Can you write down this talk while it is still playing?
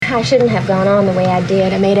I shouldn't have gone on the way I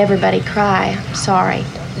did. I made everybody cry. I'm sorry.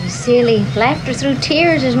 You silly. Laughter through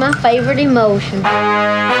tears is my favorite emotion.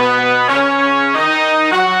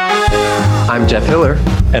 I'm Jeff Hiller.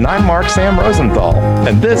 And I'm Mark Sam Rosenthal,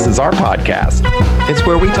 and this is our podcast. It's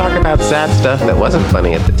where we talk about sad stuff that wasn't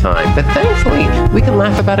funny at the time, but thankfully, we can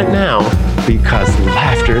laugh about it now. Because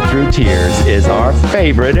laughter through tears is our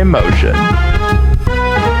favorite emotion.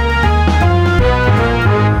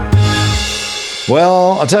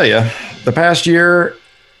 Well, I'll tell you, the past year,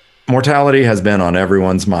 mortality has been on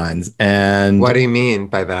everyone's minds. And what do you mean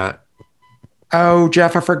by that? Oh,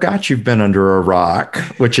 Jeff, I forgot you've been under a rock,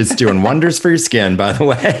 which is doing wonders for your skin, by the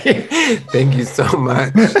way. Thank you so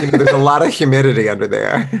much. There's a lot of humidity under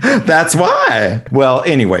there. That's why. Well,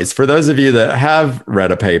 anyways, for those of you that have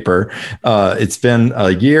read a paper, it's been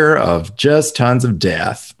a year of just tons of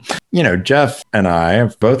death. You know, Jeff and I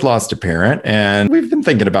have both lost a parent, and we've been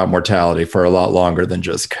thinking about mortality for a lot longer than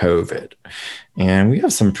just COVID. And we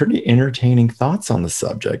have some pretty entertaining thoughts on the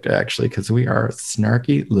subject, actually, because we are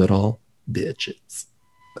snarky little bitches.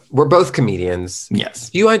 We're both comedians.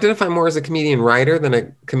 Yes. Do you identify more as a comedian writer than a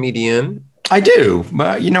comedian? I do.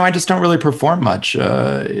 But, I just don't really perform much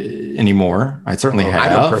anymore. I certainly have. I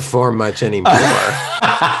don't perform much anymore.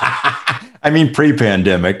 I mean,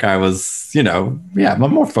 pre-pandemic, I was, I'm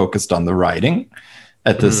more focused on the writing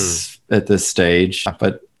at this stage.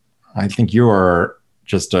 But I think you are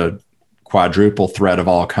just a quadruple threat of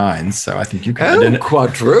all kinds. So I think you can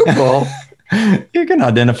quadruple. You can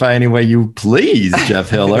identify any way you please, Jeff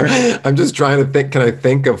Hiller. I'm just trying to think. Can I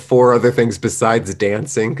think of 4 other things besides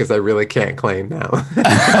dancing? Because I really can't claim now.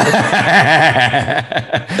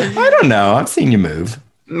 I don't know. I've seen you move.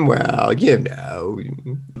 Well,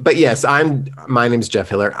 But yes, my name's Jeff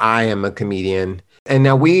Hiller. I am a comedian. And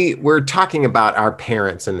now we're talking about our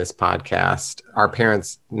parents in this podcast. Our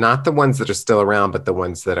parents, not the ones that are still around, but the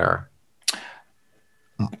ones that are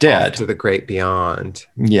dead to the great beyond.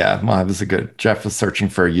 Yeah, well, that was Jeff was searching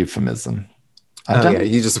for a euphemism.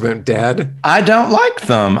 You just went dead? I don't like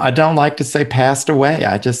them. I don't like to say passed away.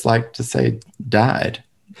 I just like to say died.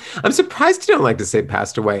 I'm surprised you don't like to say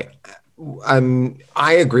passed away.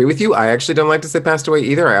 I agree with you. I actually don't like to say passed away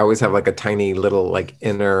either. I always have like a tiny little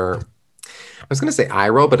inner, I was going to say eye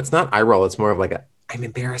roll, but it's not eye roll. It's more of like I'm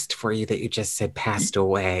embarrassed for you that you just said passed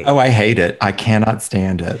away. Oh, I hate it. I cannot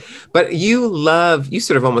stand it. But you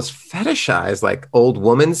sort of almost fetishize like old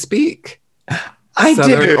woman speak.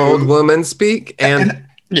 Southern old woman speak. And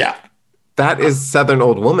yeah. That is Southern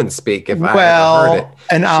old woman speak. If I ever heard it,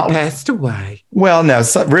 and she passed away. Well, no,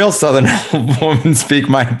 real Southern old woman speak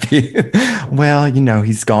might be. Well,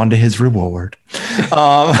 he's gone to his reward,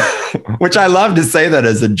 which I love to say that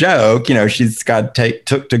as a joke. She's got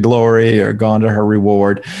took to glory or gone to her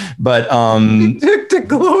reward, but took to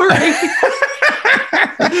glory.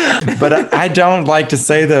 But I don't like to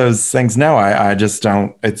say those things. No, I just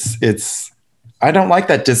don't. I don't like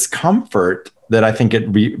that discomfort that I think it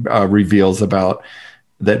reveals about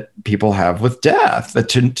that people have with death. That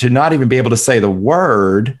to not even be able to say the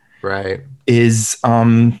word, right, is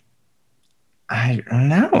I don't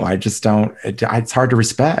know. I just don't. It's hard to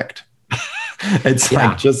respect. It's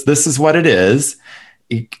like just this is what it is.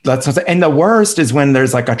 That's what, and the worst is when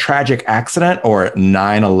there's like a tragic accident or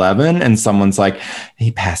 9/11 and someone's like,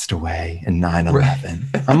 he passed away in 9/11. Right.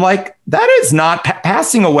 I'm like, that is not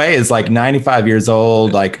passing away is like 95 years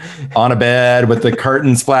old, like on a bed with the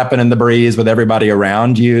curtains flapping in the breeze with everybody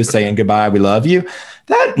around you saying goodbye, we love you.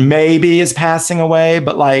 That maybe is passing away,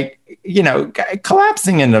 but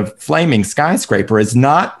collapsing in a flaming skyscraper is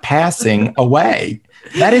not passing away.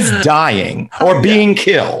 That is dying or being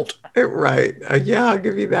killed. Right. Yeah, I'll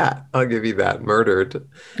give you that. Murdered.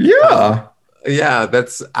 Yeah. Yeah,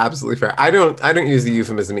 that's absolutely fair. I don't use the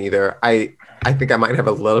euphemism either. I think I might have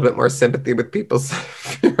a little bit more sympathy with people's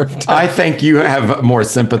fear of death. I think you have more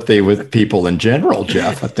sympathy with people in general,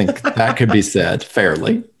 Jeff. I think that could be said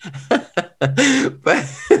fairly. But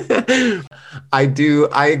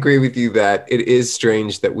I agree with you that it is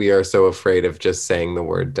strange that we are so afraid of just saying the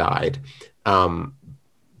word died.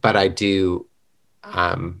 But I do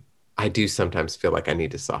sometimes feel like I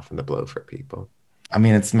need to soften the blow for people. I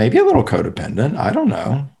mean, it's maybe a little codependent. I don't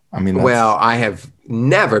know. I mean, well, I have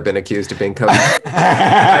never been accused of being codependent.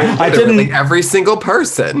 I didn't. Every single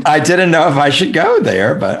person. I didn't know if I should go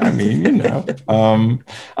there, but I mean,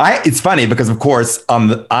 it's funny because, of course, on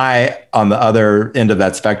the other end of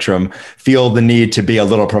that spectrum, feel the need to be a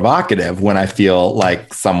little provocative when I feel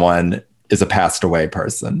like someone is a passed away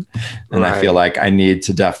person, and I feel like I need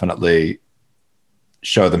to definitely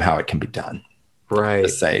show them how it can be done. Right. To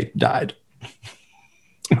say died.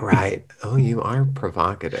 Right. Oh, you are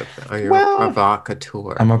provocative. Oh, you're a Well,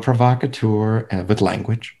 provocateur. I'm a provocateur with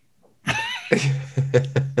language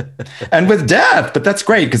and with death, but that's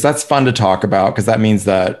great because that's fun to talk about because that means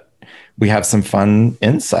that we have some fun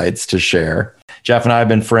insights to share. Jeff and I have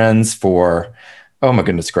been friends for, oh my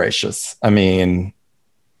goodness gracious. I mean,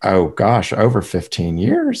 oh gosh, over 15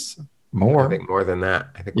 years, more. I think more than that.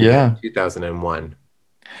 I think we Yeah. did 2001.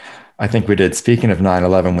 I think we did. Speaking of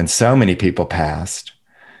 9/11, when so many people passed.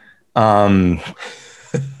 Um,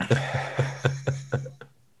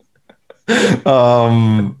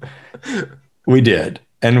 we did.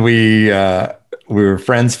 And we were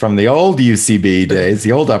friends from the old UCB days,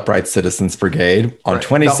 the old Upright Citizens Brigade on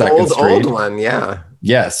 22nd Street. Old one, yeah.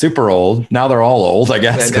 Yeah, super old. Now they're all old, I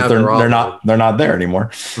guess, because they're not there anymore.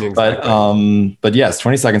 Exactly. But yes,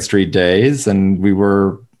 22nd Street days, and we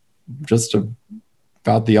were just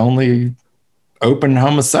about the only open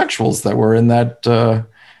homosexuals that were in that.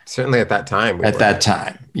 Certainly at that time. That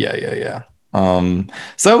time, yeah.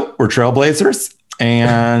 So we're trailblazers,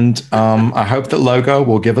 and I hope that Logo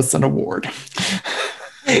will give us an award.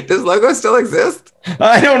 Does Logo still exist?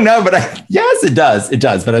 I don't know, but yes, it does. It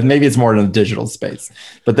does, but maybe it's more in the digital space.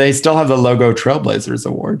 But they still have the Logo Trailblazers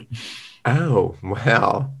Award. Oh,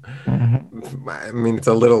 well. Mm-hmm. I mean, it's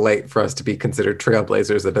a little late for us to be considered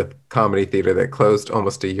trailblazers at a comedy theater that closed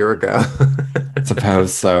almost a year ago. I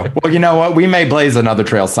suppose so. Well, you know what? We may blaze another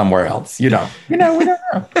trail somewhere else. We don't know.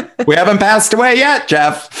 We haven't passed away yet,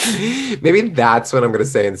 Jeff. Maybe that's what I'm going to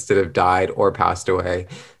say instead of died or passed away.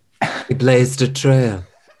 We blazed a trail.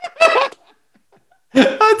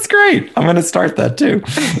 That's great. I'm going to start that too.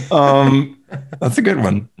 That's a good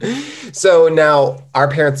one. So now our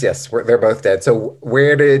parents, yes, they're both dead. So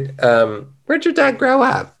where'd your dad grow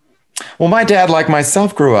up? Well, my dad, like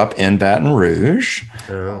myself, grew up in Baton Rouge.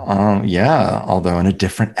 Oh. Yeah, although in a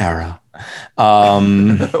different era.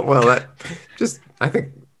 Well, I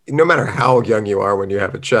think no matter how young you are when you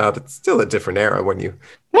have a child, it's still a different era when you.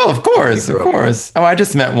 Well, of course. Oh, I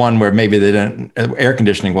just meant one where maybe air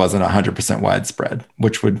conditioning wasn't 100% widespread,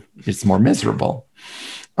 which it's more miserable.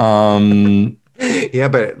 Yeah,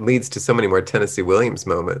 but it leads to so many more Tennessee Williams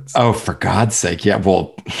moments. Oh, for God's sake. Yeah.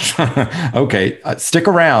 Well, okay. Stick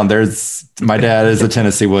around. My dad is a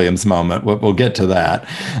Tennessee Williams moment. We'll get to that.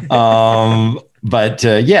 But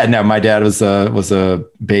yeah, no, my dad was a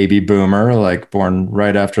baby boomer, like born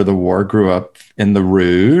right after the war, grew up in the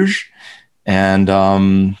Rouge. And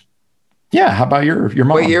yeah, how about your mom?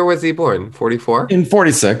 What year was he born? 44? In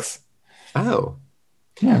 46. Oh.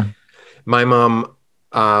 Yeah. My mom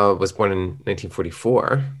was born in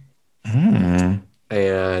 1944.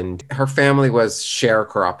 And her family was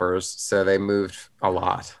sharecroppers, so they moved a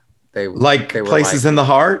lot. They were places in the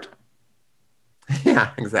heart?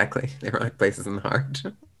 Yeah, exactly. They were like places in the heart.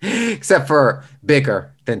 Except for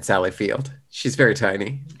bigger than Sally Field. She's very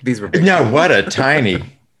tiny. These were big. No, what a tiny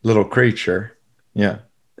little creature. Yeah.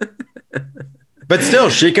 But still,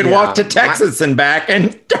 she can walk to Texas and back,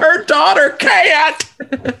 and her daughter can't.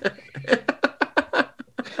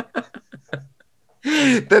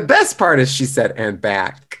 The best part is she said, and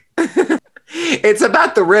back. It's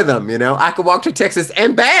about the rhythm, you know. I could walk to Texas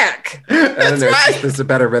and back. That's right. There's a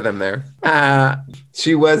better rhythm there.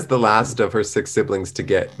 She was the last of her 6 siblings to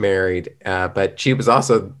get married, but she was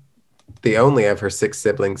also the only of her 6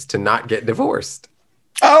 siblings to not get divorced.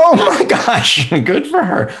 Oh my gosh, good for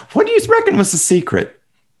her. What do you reckon was the secret?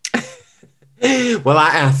 Well, I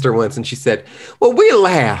asked her once and she said, well, we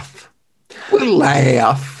laugh.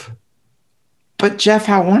 But Jeff,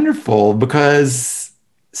 how wonderful, because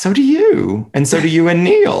so do you. And so do you and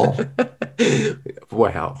Neil.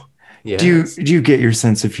 Well, yeah. Do you get your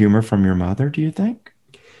sense of humor from your mother, do you think?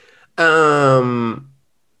 Well,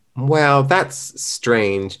 that's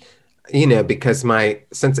strange, you know, because I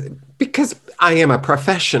am a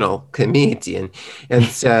professional comedian. And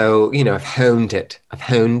so, you know, I've honed it,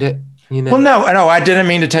 you know. Well, no, I didn't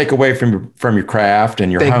mean to take away from your craft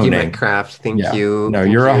and your honing. Thank you, my craft. Thank you. No,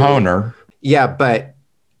 you're a honer. Yeah, but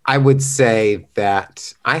I would say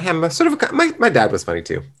that I have a sort of my dad was funny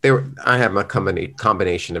too. I have a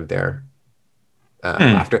combination of their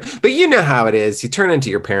laughter. But you know how it is. You turn into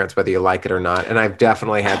your parents whether you like it or not. And I've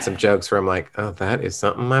definitely had some jokes where I'm like, oh, that is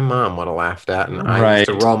something my mom would have laughed at. And I used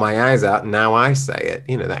to roll my eyes out and now I say it.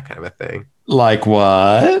 You know, that kind of a thing. Like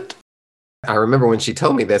what? I remember when she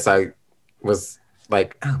told me this, I was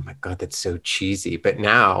like, oh my God, that's so cheesy. But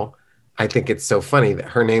now I think it's so funny that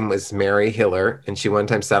her name was Mary Hiller, and she one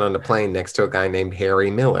time sat on a plane next to a guy named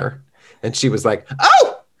Harry Miller, and she was like,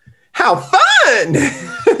 "Oh, how fun!"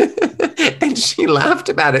 And she laughed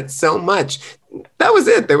about it so much. That was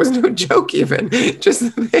it. There was no joke even.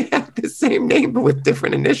 Just they had the same name but with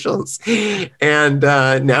different initials. And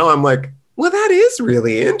now I'm like, well, that is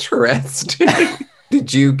really interesting.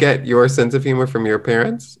 Did you get your sense of humor from your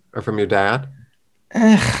parents or from your dad?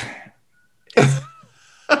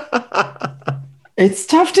 It's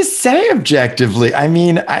tough to say objectively. I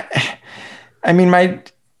mean,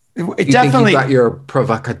 You think you got your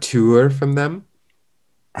provocateur from them?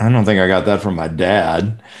 I don't think I got that from my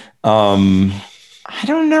dad. I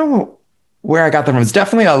don't know where I got that from. It's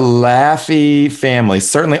definitely a laughy family,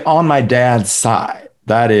 certainly on my dad's side.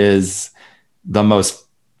 That is the most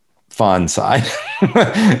fun side.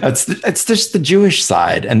 It's just the Jewish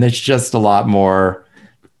side. And it's just a lot more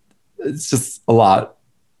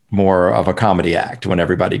of a comedy act when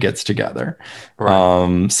everybody gets together.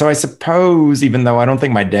 Right. So I suppose, even though I don't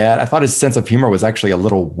think I thought his sense of humor was actually a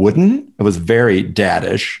little wooden. It was very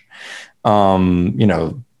daddish,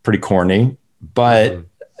 pretty corny, but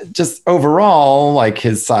just overall, like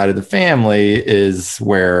his side of the family is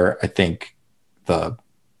where I think a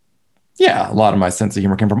lot of my sense of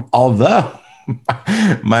humor came from. Although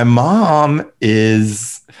my mom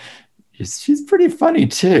she's pretty funny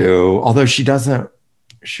too. Although she's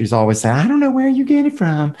always saying, I don't know where you get it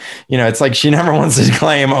from. It's like she never wants to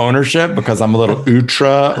claim ownership because I'm a little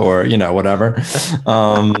ultra or, whatever. It's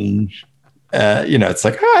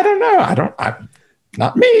like, oh, I don't know.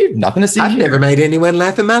 Not me. Nothing to see I've here. never made anyone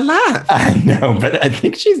laugh in my life. I know, but I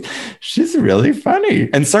think she's really funny.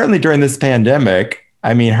 And certainly during this pandemic,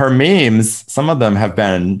 I mean, her memes, some of them have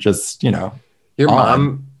been just, Your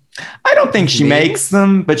mom? I don't think she makes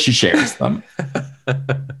them, but she shares them.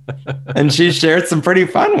 And she shared some pretty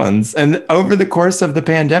fun ones. And over the course of the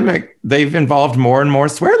pandemic, they've involved more and more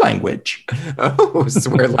swear language. Oh,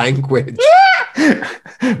 swear language.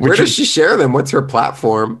 Where does she share them? What's her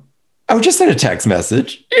platform? I would just send a text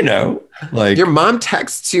message, like your mom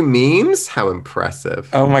texts you memes. How impressive.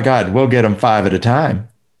 Oh my God. We'll get them 5 at a time.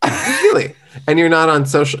 Really? And you're not on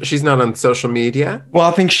she's not on social media? Well,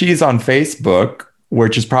 I think she's on Facebook,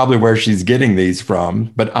 which is probably where she's getting these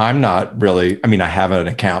from, but I'm not really, I mean, I have an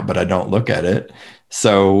account, but I don't look at it.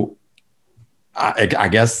 So I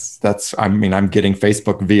guess I'm getting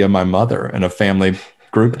Facebook via my mother in a family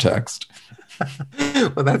group text.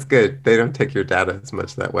 Well, that's good. They don't take your data as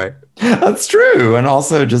much that way. That's true. And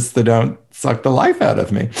also just they don't suck the life out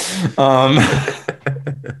of me.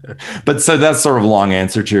 But so that's sort of a long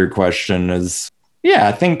answer to your question is,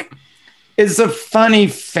 I think it's a funny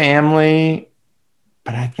family,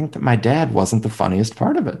 but I think that my dad wasn't the funniest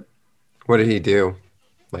part of it. What did he do?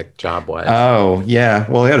 Like job-wise? Oh, yeah.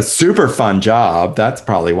 Well, he had a super fun job. That's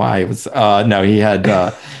probably why he was. He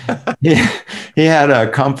had he had a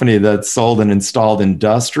company that sold and installed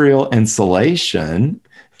industrial insulation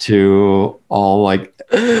to all like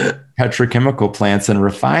petrochemical plants and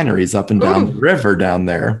refineries up and down the river down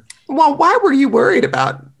there. Well, why were you worried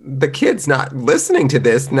about the kids not listening to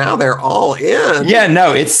this? Now they're all in. Yeah,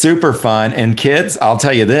 no, it's super fun. And kids, I'll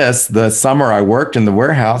tell you this, the summer I worked in the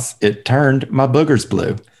warehouse, it turned my boogers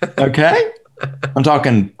blue. Okay? I'm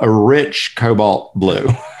talking a rich cobalt blue.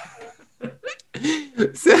 Did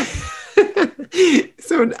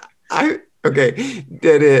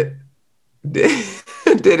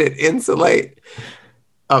it insulate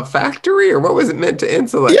a factory, or what was it meant to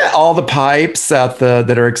insulate? Yeah, all the pipes that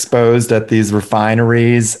are exposed at these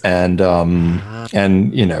refineries and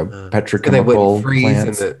petrochemical so they wouldn't freeze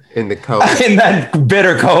plants in the cold in that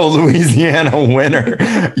bitter cold Louisiana winter.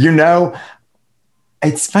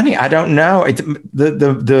 It's funny. I don't know. It's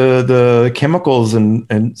the chemicals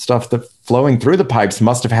and stuff that flowing through the pipes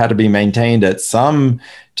must have had to be maintained at some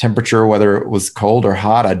temperature, whether it was cold or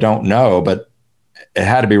hot. I don't know, but it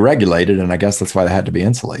had to be regulated, and I guess that's why they had to be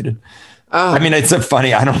insulated. I mean, it's so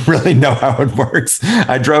funny. I don't really know how it works.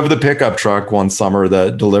 I drove the pickup truck one summer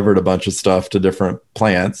that delivered a bunch of stuff to different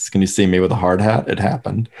plants. Can you see me with a hard hat? It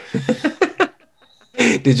happened.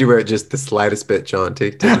 Did you wear it just the slightest bit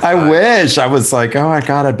jaunty? I wish. I was like, oh my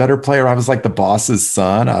God, I'd better play. I was like the boss's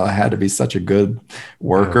son. I had to be such a good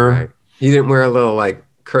worker. Oh, right. You didn't wear a little like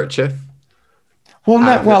kerchief?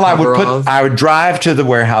 Well, I would drive to the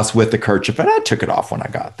warehouse with the kerchief, and I took it off when I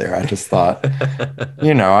got there. I just thought,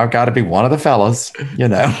 I've got to be one of the fellas,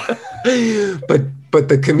 But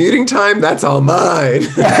the commuting time, that's all mine.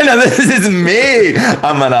 I know, this is me.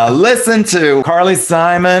 I'm going to listen to Carly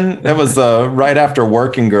Simon. It was right after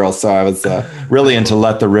Working Girl, so I was really into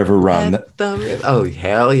Let the River Run. Oh,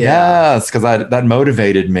 hell yeah. Yes, because that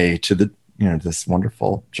motivated me to this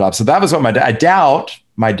wonderful job. So that was what my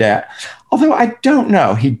dad, Although I don't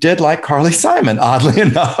know. He did like Carly Simon, oddly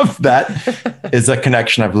enough. That is a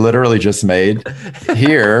connection I've literally just made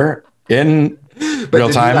here in real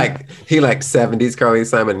time. He liked 70s Carly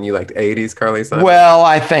Simon and you liked 80s Carly Simon? Well,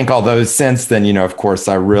 I think although since then, of course,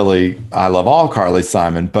 I love all Carly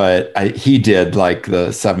Simon, but he did like the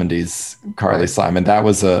 70s Carly Simon. That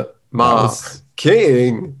was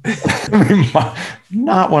King.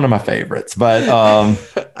 Not one of my favorites, but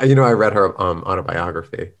I read her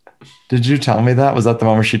autobiography. Did you tell me that? Was that the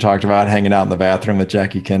one where she talked about hanging out in the bathroom with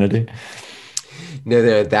Jackie Kennedy?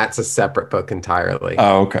 No, that's a separate book entirely.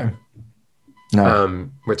 Oh, okay. No.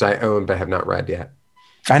 Which I own but have not read yet.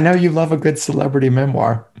 I know you love a good celebrity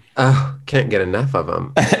memoir. Oh, can't get enough of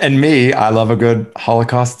them. And me, I love a good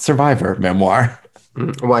Holocaust survivor memoir.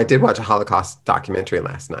 Well, I did watch a Holocaust documentary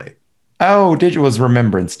last night. Oh, did you? It was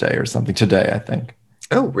Remembrance Day or something today, I think.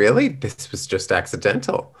 Oh, really? This was just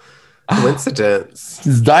accidental. Coincidence.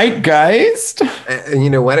 Zeitgeist. And you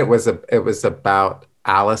know what? It was about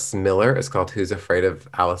Alice Miller. It's called Who's Afraid of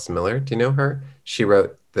Alice Miller? Do you know her? She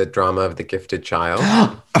wrote the drama of The Gifted Child.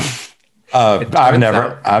 I've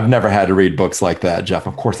never had to read books like that, Jeff.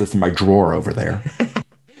 Of course, it's in my drawer over there.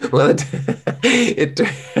 Well, it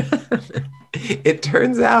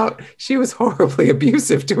turns out she was horribly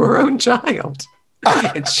abusive to her own child.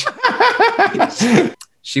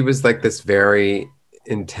 She was like this very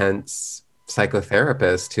intense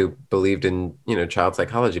psychotherapist who believed in, child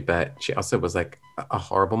psychology, but she also was like a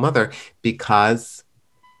horrible mother because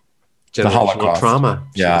the Holocaust trauma.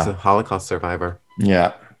 She was a Holocaust survivor.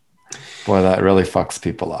 Yeah. Boy, that really fucks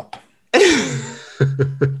people up.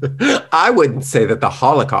 I wouldn't say that the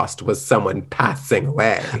Holocaust was someone passing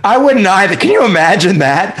away. I wouldn't either. Can you imagine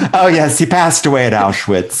that? Oh, yes, he passed away at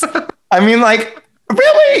Auschwitz. I mean, like,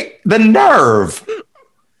 really? The nerve.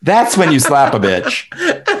 That's when you slap a bitch.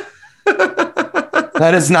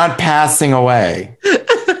 That is not passing away.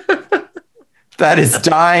 That is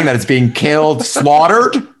dying. That is being killed,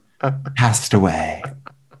 slaughtered, passed away.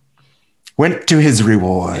 Went to his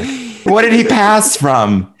reward. What did he pass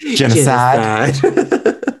from? Genocide.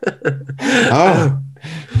 Oh,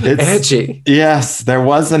 it's edgy. Yes, there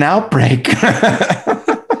was an outbreak.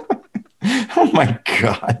 Oh my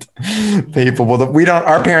God, people. Well,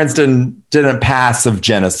 our parents didn't pass of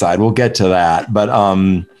genocide. We'll get to that. But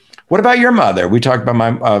what about your mother? We talked about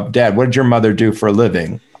my dad. What did your mother do for a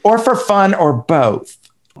living, or for fun, or both?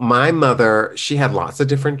 My mother, she had lots of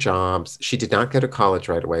different jobs. She did not go to college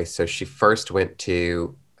right away. So she first went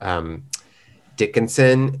to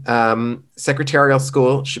Dickinson Secretarial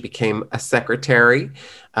School. She became a secretary.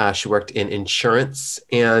 She worked in insurance.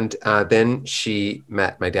 And then she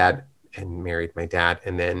met my dad and married my dad.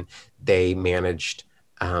 And then they managed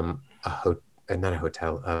not a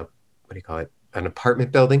hotel, what do you call it? An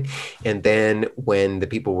apartment building. And then when the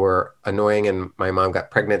people were annoying and my mom got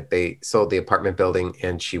pregnant, they sold the apartment building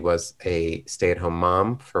and she was a stay-at-home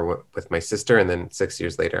mom with my sister. And then 6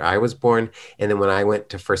 years later, I was born. And then when I went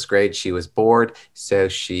to first grade, she was bored. So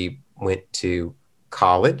she went to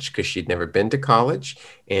college because she'd never been to college.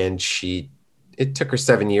 And it took her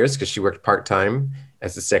 7 years because she worked part-time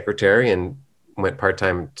as a secretary and went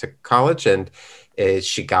part-time to college. And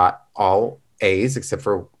she got all A's except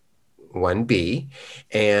for 1B.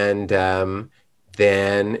 And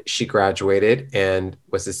then she graduated and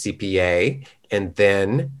was a CPA. And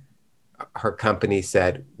then her company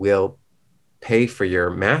said, we'll pay for your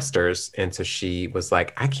master's. And so she was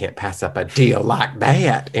like, I can't pass up a deal like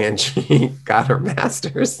that. And she got her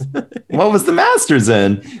master's. What was the master's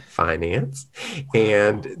in? Finance.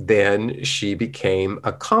 And then she became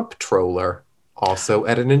a comptroller also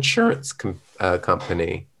at an insurance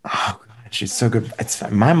company. Oh, she's so good.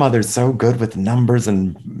 My mother's so good with numbers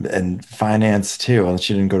and finance too. And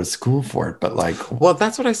she didn't go to school for it, but well,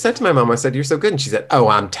 that's what I said to my mom. I said, you're so good. And she said, oh,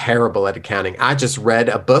 I'm terrible at accounting. I just read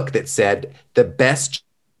a book that said the best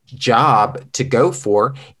job to go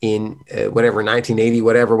for in 1980,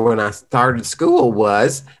 when I started school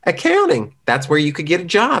was accounting. That's where you could get a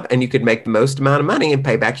job and you could make the most amount of money and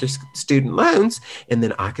pay back your student loans. And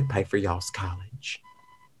then I could pay for y'all's college.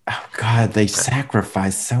 Oh God, they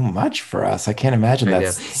sacrifice so much for us. I can't imagine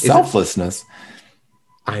that selflessness.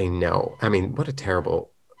 I know. I mean, what a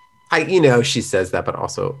terrible. She says that, but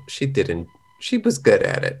also she didn't. She was good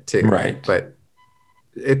at it too, right? But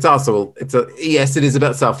it is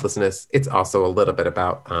about selflessness. It's also a little bit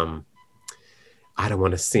about. I don't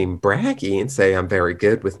want to seem braggy and say I'm very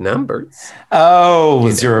good with numbers. Oh,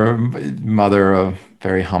 was your mother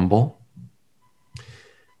very humble?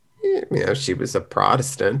 She was a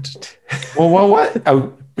Protestant. Well, what?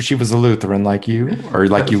 Oh, she was a Lutheran like you, or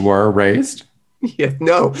like you were raised? Yeah,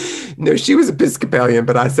 no, she was Episcopalian,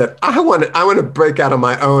 but I said, I want to break out on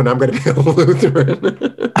my own. I'm going to be a Lutheran.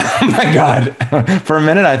 Oh my God. For a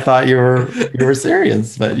minute, I thought you were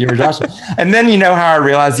serious, but you were joshing. And then you know how I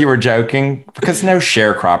realized you were joking? Because no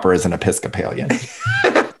sharecropper is an Episcopalian.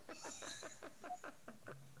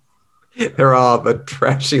 They're all the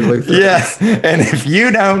trashy Lutherans. Yes. And if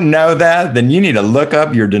you don't know that, then you need to look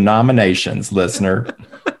up your denominations, listener.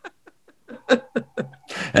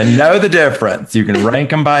 And know the difference. You can rank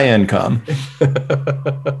them by income. Is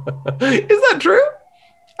that true?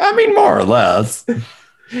 I mean, more or less.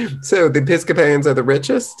 So the Episcopalians are the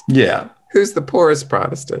richest? Yeah. Who's the poorest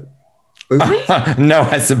Protestant? No,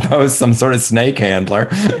 I suppose some sort of snake handler.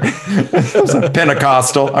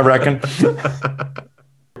 Pentecostal, I reckon.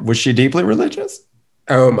 Was she deeply religious?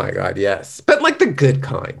 Oh my God, yes. But like the good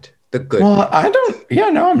kind. The good Well, kind. I don't, yeah,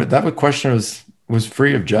 no, that question was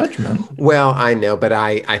free of judgment. Well, I know, but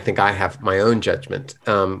I think I have my own judgment,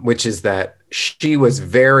 which is that she was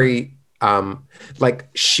very,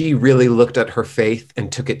 she really looked at her faith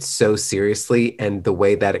and took it so seriously. And the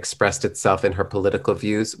way that expressed itself in her political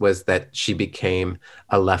views was that she became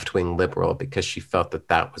a left-wing liberal because she felt that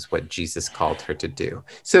that was what Jesus called her to do.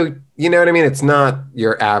 So, you know what I mean? It's not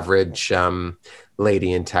your average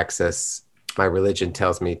lady in Texas. My religion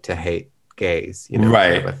tells me to hate gays,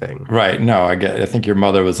 Right. kind of a thing. Right. No, I get it. I think your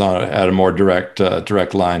mother was at a more direct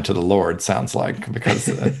line to the Lord, sounds like, because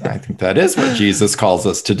I think that is what Jesus calls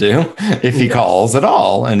us to do, if he calls at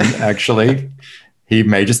all. And actually, he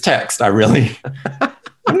may just text. I'm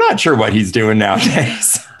not sure what he's doing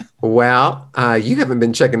nowadays. Well, you haven't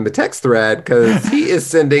been checking the text thread because he is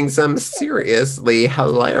sending some seriously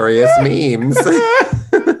hilarious memes.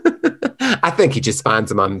 I think he just finds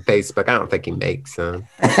them on Facebook. I don't think he makes them.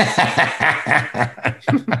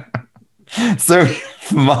 So,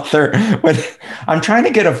 mother, I'm trying to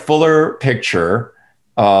get a fuller picture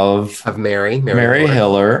of Mary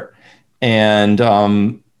Hiller, and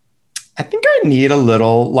I think I need a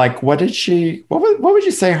little, like, what would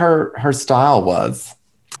you say her style was?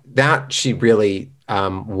 That she really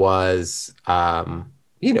was, of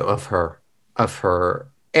her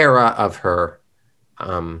era, of her,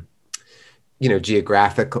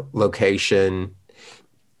 geographic location.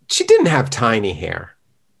 She didn't have tiny hair.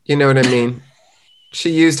 You know what I mean?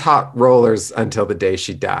 She used hot rollers until the day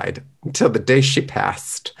she died, until the day she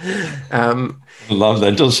passed. I love that.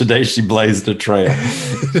 Until the day she blazed a trail.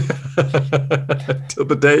 Till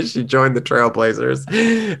the day she joined the Trailblazers.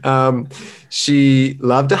 She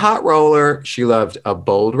loved a hot roller. She loved a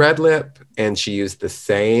bold red lip. And she used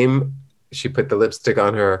she put the lipstick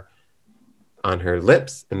on her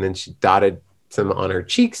lips, and then she dotted some on her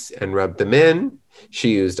cheeks and rubbed them in.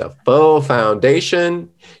 She used a full foundation.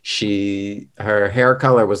 Her hair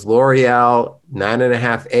color was L'Oreal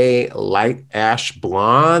 9.5A light ash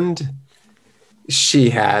blonde.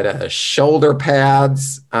 She had shoulder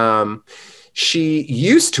pads. She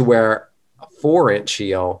used to wear a 4-inch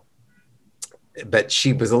heel, but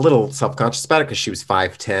she was a little self-conscious about it because she was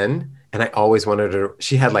 5'10", and I always wanted her.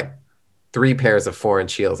 She had like 3 pairs of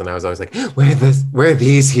 4-inch heels, and I was always like, where are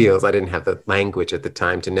these heels? I didn't have the language at the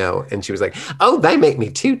time to know. And she was like, oh, they make me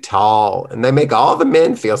too tall, and they make all the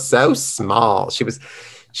men feel so small. She was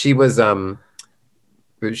a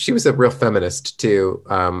real feminist too,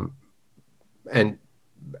 and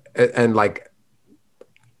like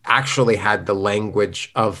actually had the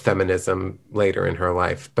language of feminism later in her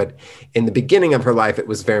life. But in the beginning of her life, it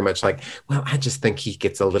was very much like, well, I just think he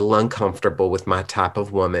gets a little uncomfortable with my type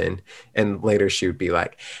of woman. And later she would be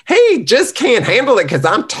like, hey, just can't handle it because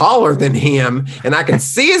I'm taller than him and I can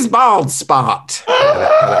see his bald spot.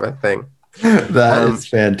 That kind of a thing. That is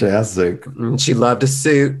fantastic. She loved a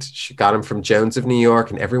suit. She got them from Jones of New York.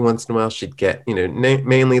 And every once in a while she'd get,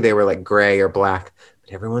 mainly they were like gray or black.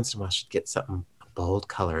 But every once in a while she'd get something bold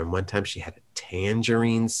color. And one time she had a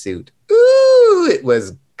tangerine suit. Ooh, it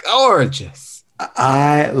was gorgeous.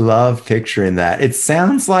 I love picturing that. It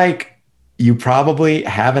sounds like you probably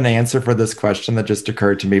have an answer for this question that just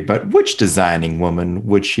occurred to me, but which designing woman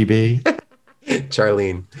would she be?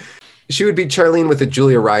 Charlene. She would be Charlene with a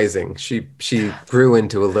Julia Rising. She grew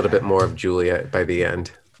into a little bit more of Julia by the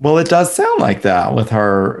end. Well, it does sound like that with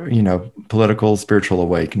her, political spiritual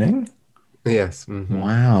awakening. Yes. Mm-hmm.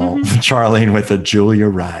 Wow. Mm-hmm. Charlene with a Julia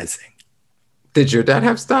Rising. Did your dad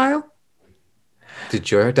have style? Did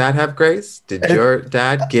your dad have grace? Did your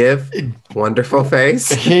dad give wonderful face?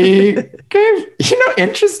 He gave,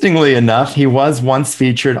 interestingly enough, he was once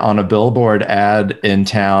featured on a billboard ad in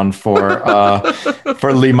town for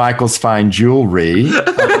Lee Michaels Fine Jewelry.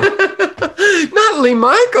 Not Lee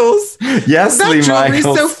Michaels. Yes, that Lee jewelry's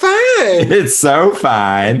Michaels. So fine. It's so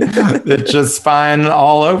fine. It's just fine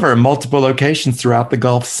all over, multiple locations throughout the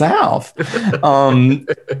Gulf South.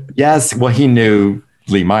 Yes, well, he knew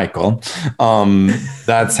Lee Michael.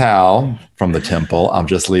 That's how, from the temple. I'll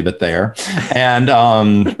just leave it there. And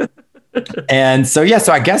so, yeah,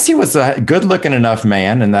 so I guess he was a good looking enough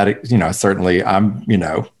man, and that, certainly I'm,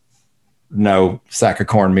 no sack of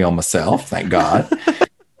cornmeal myself, thank God.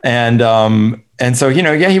 And so,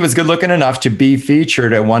 he was good looking enough to be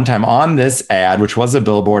featured at one time on this ad, which was a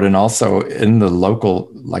billboard and also in the local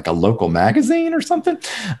magazine or something.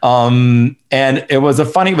 And it was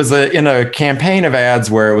in a campaign of ads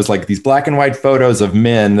where it was like these black and white photos of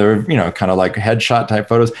men. They're, kind of like headshot type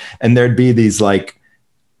photos. And there'd be these like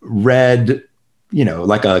red,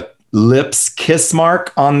 like a lips kiss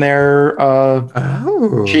mark on their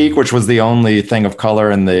cheek, which was the only thing of color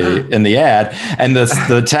in the ad. And the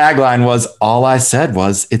tagline was, all I said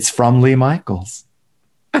was, it's from Lee Michaels.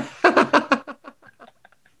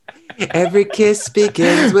 Every kiss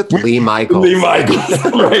begins with Lee Michaels. Lee Michaels.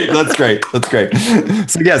 Right. That's great.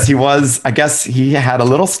 So yes, I guess he had a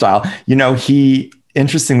little style.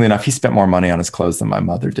 Interestingly enough, he spent more money on his clothes than my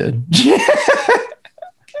mother did.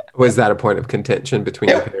 Was that a point of contention between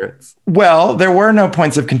your parents? Well, there were no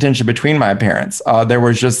points of contention between my parents. There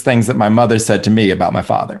was just things that my mother said to me about my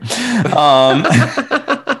father.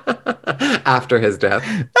 After his death?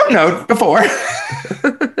 Oh, no, before.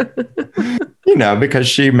 Because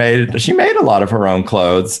she made a lot of her own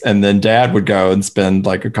clothes, and then Dad would go and spend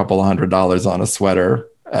like a couple of $100s on a sweater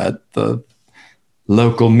at the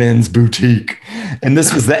local men's boutique. And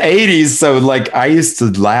this was the 80s. So like I used to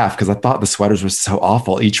laugh because I thought the sweaters were so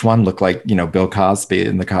awful. Each one looked like, Bill Cosby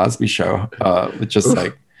in the Cosby Show.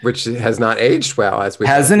 Which has not aged well, as we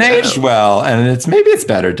hasn't aged well. And maybe it's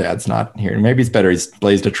better Dad's not here. Maybe it's better he's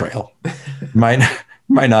blazed a trail. Might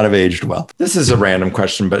not have aged well. This is a random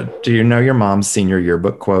question, but do you know your mom's senior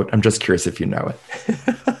yearbook quote? I'm just curious if you know it.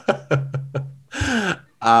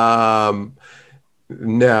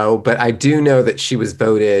 No, but I do know that she was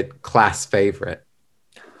voted class favorite.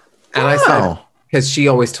 And I said, because she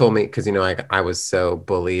always told me, because, I was so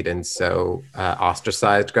bullied and so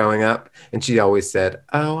ostracized growing up. And she always said,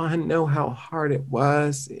 oh, I know how hard it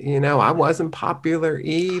was. I wasn't popular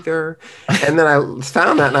either. And then I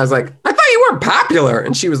found that and I was like, I thought you weren't popular.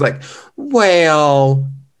 And she was like, well,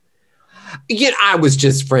 I was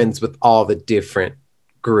just friends with all the different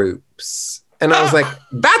groups. And I was like,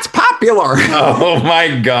 that's popular. Oh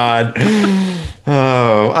my God.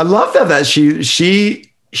 Oh, I love that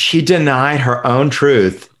she denied her own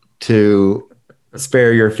truth to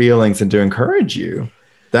spare your feelings and to encourage you.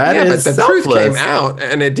 That is but the truth came out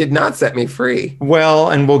and it did not set me free.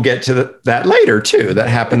 Well, and we'll get to that later too. That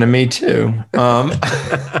happened to me too.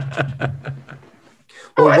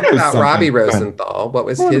 What about Robbie Rosenthal? What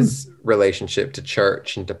was his relationship to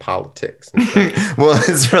church and to politics? Well,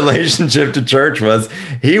 his relationship to church was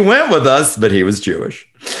he went with us, but he was Jewish.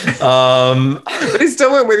 But he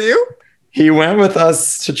still went with you? He went with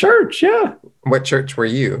us to church, yeah. What church were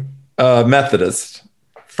you? Methodist.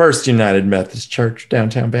 First United Methodist Church,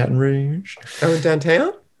 downtown Baton Rouge. Oh,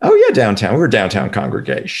 downtown? Oh, yeah, downtown. We were a downtown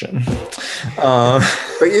congregation. But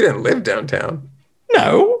you didn't live downtown.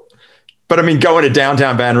 No. But I mean, going to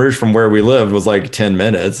downtown Baton Rouge from where we lived was like 10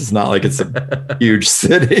 minutes. It's not like it's a huge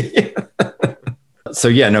city. So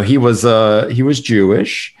yeah, no, he was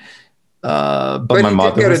Jewish. But my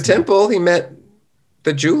mother did go to temple. He met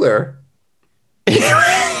the jeweler.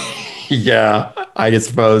 Yeah, I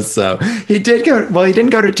suppose so. He did go. Well, he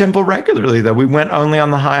didn't go to temple regularly though. We went only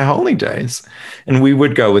on the high holy days, and we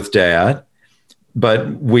would go with Dad. But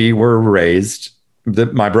we were raised.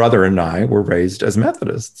 My brother and I were raised as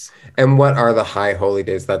Methodists. And what are the high holy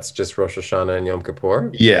days? That's just Rosh Hashanah and Yom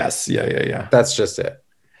Kippur? Yes. Yeah. That's just it.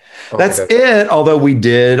 That's it. Although we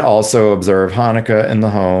did also observe Hanukkah in the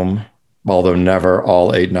home, although never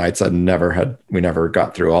all 8 nights. We never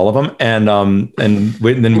got through all of them. And then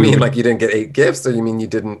you mean like you didn't get 8 gifts, or you mean you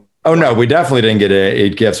didn't? Oh no, we definitely didn't get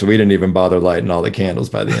 8 gifts. We didn't even bother lighting all the candles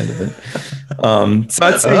by the end of it.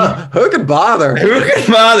 Who could bother? Who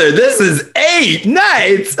can bother? This is 8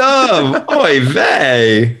 nights. Oh, oy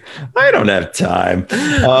vey. I don't have time.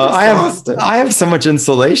 I have so much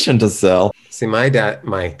insulation to sell. See, my dad.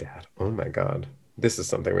 Oh my God, this is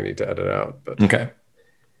something we need to edit out. But okay.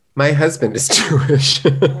 My husband is Jewish.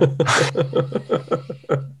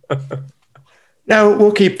 No,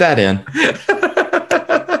 we'll keep that in.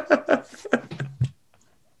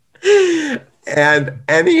 And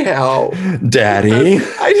anyhow, Daddy,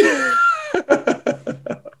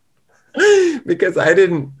 because I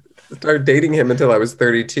didn't start dating him until I was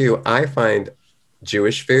 32, I find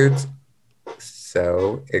Jewish foods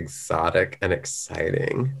so exotic and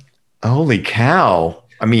exciting. Holy cow.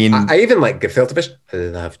 I mean, I even like gefilte fish. I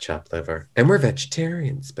love chopped liver. And we're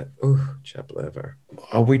vegetarians, but chopped liver.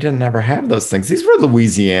 oh, we didn't ever have those things. These were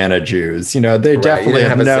Louisiana Jews. You know, they Right, definitely you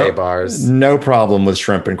didn't have have bars. no problem with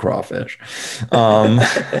shrimp and crawfish. It's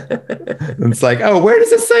like, oh, where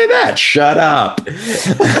does it say that? Shut up.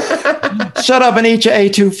 Shut up and eat your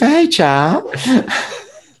etouffee, child.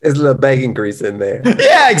 There's a little bacon grease in there.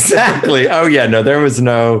 Yeah, exactly. Oh, yeah. No, there was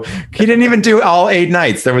no, he didn't even do all 8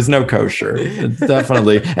 nights. There was no kosher. It's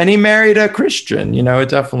definitely. And he married a Christian. You know, it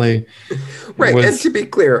definitely. Right. Was, and to be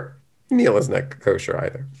clear, Neil is not kosher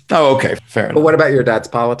either. oh, okay. Fair enough. But what about your dad's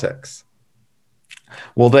politics?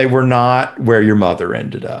 Well, they were not where your mother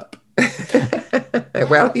ended up.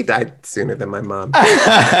 Well, he died sooner than my mom.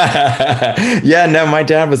 Yeah, no, my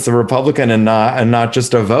dad was a Republican and not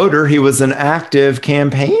just a voter. He was an active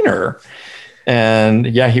campaigner. And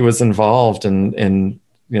yeah, he was involved in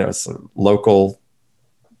you know, some local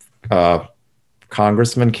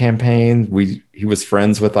congressman campaign. He was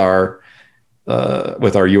friends with our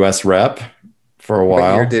US rep for a while.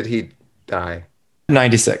 What year did he die?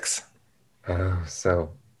 96. Oh, so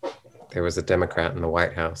there was a Democrat in the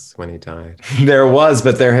White House when he died. There was,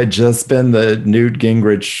 but there had just been the Newt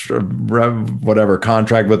Gingrich, whatever,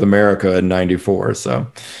 contract with America in 94.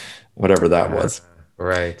 So whatever that was.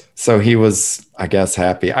 Right. So he was, I guess,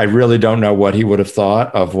 happy. I really don't know what he would have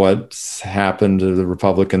thought of what's happened to the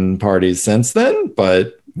Republican Party since then,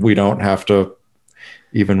 but we don't have to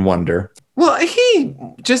even wonder. Well, he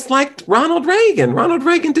just liked Ronald Reagan. Ronald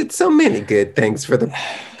Reagan did so many good things for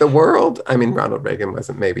the world. I mean, Ronald Reagan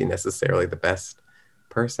wasn't maybe necessarily the best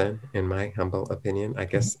person, in my humble opinion. I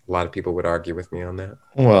guess a lot of people would argue with me on that.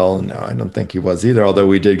 Well, no, I don't think he was either, although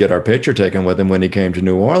we did get our picture taken with him when he came to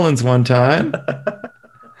New Orleans one time.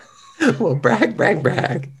 Well,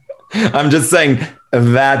 brag. I'm just saying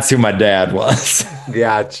that's who my dad was.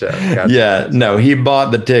 Gotcha. Yeah, no, he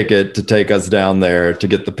bought the ticket to take us down there to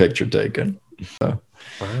get the picture taken. So.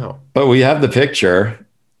 Wow. But we have the picture.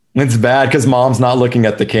 It's bad because mom's not looking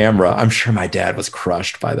at the camera. I'm sure my dad was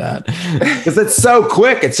crushed by that because it's so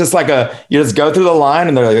quick. It's just like you just go through the line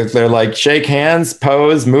and they're like shake hands,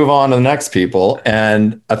 pose, move on to the next people.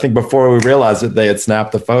 And I think before we realized it, they had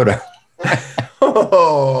snapped the photo.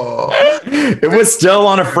 Oh. It was still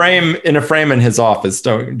on a frame in his office.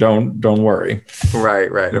 Don't worry.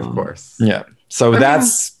 Right. Of course. Yeah. So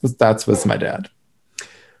that was my dad.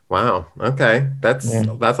 Wow. Okay. That's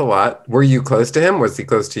a lot. Were you close to him? Was he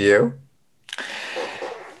close to you?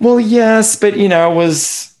 Well, yes, but you know, I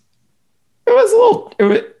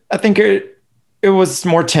think it was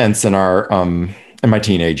more tense in in my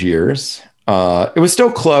teenage years. It was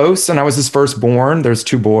still close, and I was his firstborn. There's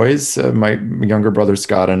 2 boys, my younger brother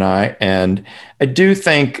Scott and I, and I do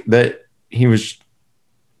think that he was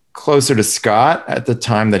closer to Scott at the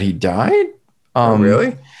time that he died. Oh,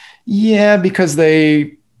 really? Yeah, because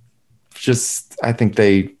I think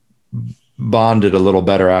they bonded a little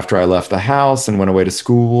better after I left the house and went away to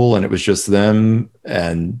school, and it was just them.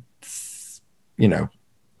 And you know,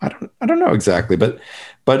 I don't know exactly, but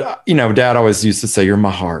you know, Dad always used to say, "You're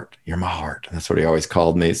my heart. You're my heart." That's what he always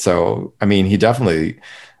called me. So I mean, he definitely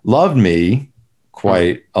loved me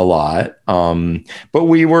quite a lot. But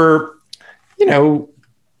we were, you know,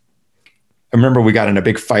 I remember we got in a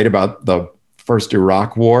big fight about the first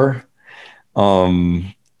Iraq war.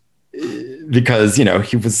 Because, you know,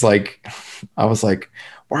 I was like,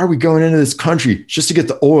 why are we going into this country just to get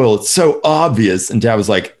the oil? It's so obvious. And Dad was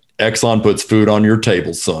like, Exxon puts food on your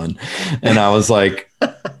table, son. And I was like,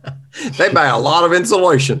 they buy a lot of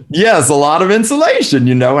insulation. Yes, a lot of insulation,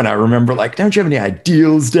 you know. And I remember like, don't you have any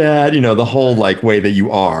ideals, Dad? You know, the whole like way that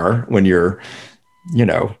you are when you're, you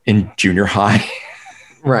know, in junior high.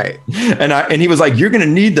 Right. And he was like, you're going to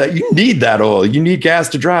need that. You need that oil. You need gas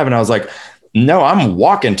to drive. And I was like, no, I'm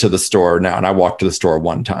walking to the store now. And I walked to the store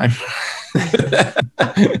one time.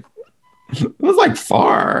 It was like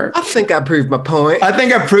far. I think I proved my point. I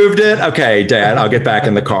think I proved it. Okay, Dad, I'll get back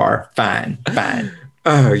in the car. Fine.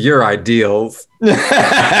 Oh, your ideals. Such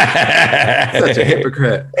a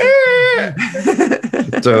hypocrite.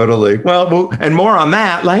 Totally. Well, and more on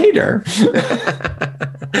that later.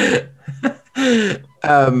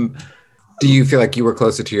 Do you feel like you were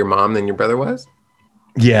closer to your mom than your brother was?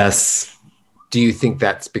 Yes. Do you think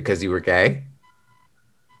that's because you were gay?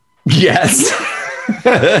 Yes.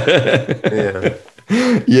 Yeah.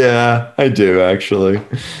 Yeah, I do actually.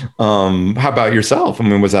 How about yourself? I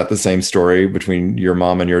mean, was that the same story between your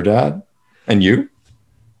mom and your dad and you?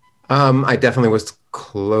 I definitely was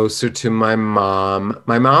closer to my mom.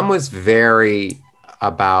 My mom was very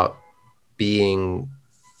about being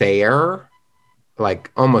fair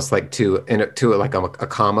like almost like to like a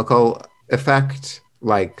comical effect.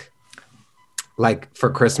 Like for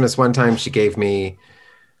Christmas one time, she gave me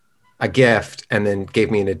a gift and then gave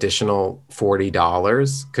me an additional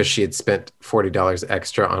 $40 because she had spent $40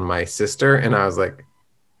 extra on my sister. And I was like,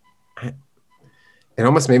 it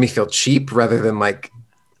almost made me feel cheap rather than like,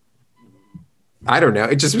 I don't know.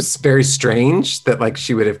 It just was very strange that like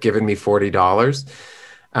she would have given me $40.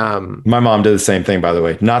 My mom did the same thing, by the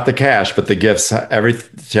way. Not the cash, but the gifts.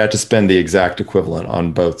 She had to spend the exact equivalent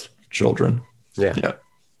on both children. Yeah. Yeah.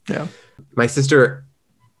 Yeah. My sister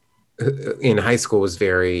in high school was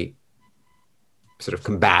very sort of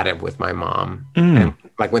combative with my mom and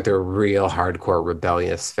like went through a real hardcore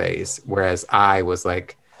rebellious phase. Whereas I was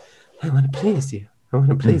like, I want to please you. I want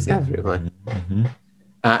to please everyone. Mm-hmm.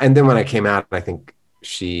 And then when I came out, I think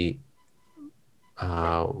she,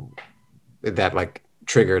 that like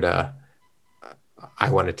triggered I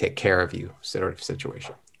want to take care of you sort of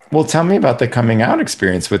situation. Well, tell me about the coming out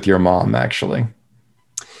experience with your mom, actually.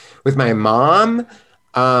 With my mom,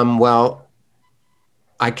 well,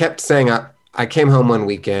 I kept saying I came home one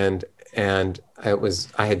weekend and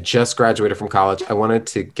I had just graduated from college. I wanted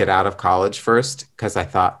to get out of college first because I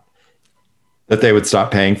thought that they would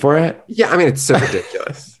stop paying for it. Yeah, I mean it's so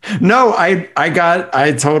ridiculous. No, I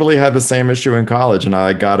totally had the same issue in college, and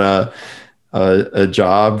I got a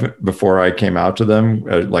job before I came out to them,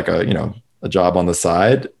 like a job on the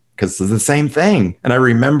side because it's the same thing. And I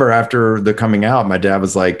remember after the coming out, my dad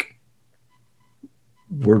was like,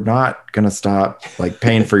 we're not going to stop like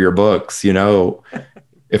paying for your books.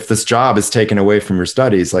 If this job is taken away from your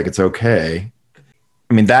studies, like it's okay.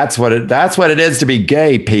 I mean, that's what it is to be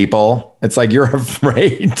gay, people. It's like you're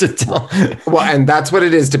afraid to tell. Well, and that's what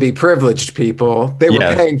it is to be privileged, people. They were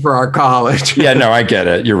paying for our college. Yeah, no, I get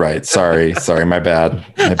it. You're right. Sorry, my bad.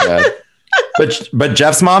 But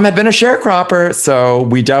Jeff's mom had been a sharecropper, so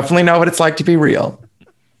we definitely know what it's like to be real.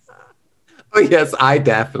 Oh, yes, I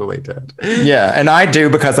definitely did. Yeah, and I do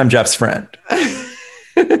because I'm Jeff's friend.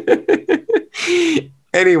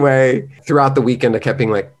 Anyway, throughout the weekend, I kept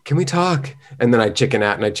being like, can we talk? And then I'd chicken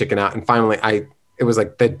out. And finally, it was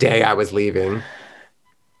like the day I was leaving.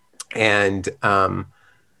 And I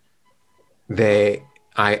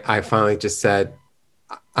finally just said,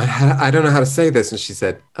 I don't know how to say this. And she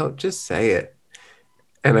said, oh, just say it.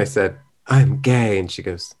 And I said, I'm gay. And she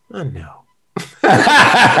goes, oh, no.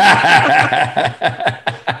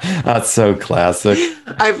 That's so classic.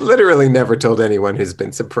 I've literally never told anyone who's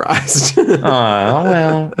been surprised. Oh,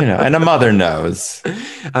 well, and a mother knows.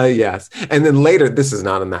 Yes. And then later, this is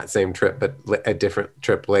not on that same trip, but a different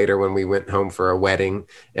trip later when we went home for a wedding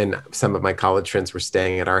and some of my college friends were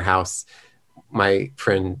staying at our house.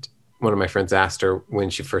 One of my friends asked her when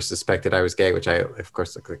she first suspected I was gay, which I, of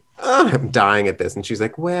course, looked like, oh, I'm dying at this. And she's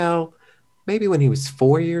like, well, maybe when he was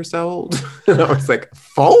 4 years old. And I was like,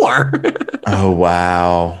 4? Oh,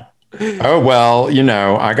 wow. Oh, well,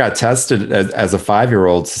 I got tested as a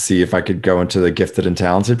 5-year-old to see if I could go into the gifted and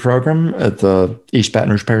talented program at the East Baton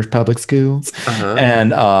Rouge Parish Public Schools. Uh-huh.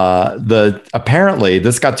 And apparently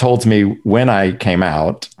this got told to me when I came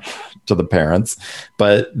out to the parents,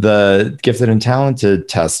 but the gifted and talented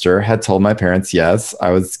tester had told my parents, yes, I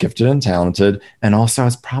was gifted and talented, and also I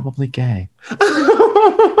was probably gay.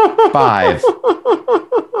 5.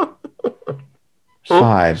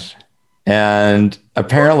 And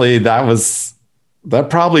apparently that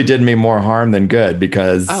probably did me more harm than good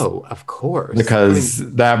because of course,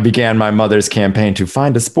 that began my mother's campaign to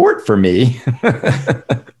find a sport for me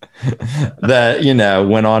that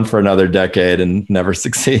went on for another decade and never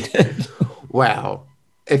succeeded. Wow.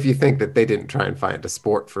 If you think that they didn't try and find a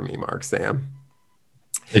sport for me, Mark Sam.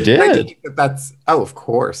 They did. Of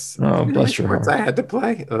course. Oh, bless your heart. I had to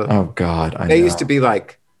play. Ugh. Oh God. They used to be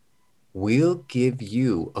like, we'll give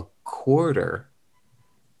you a quarter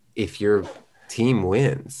if your team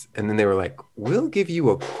wins. And then they were like, we'll give you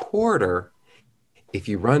a quarter if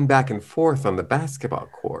you run back and forth on the basketball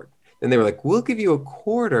court. Then they were like, we'll give you a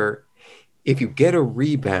quarter if you get a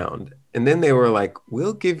rebound. And then they were like,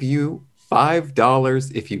 we'll give you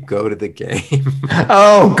 $5 if you go to the game.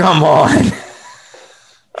 Oh, come on.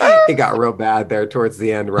 It got real bad there towards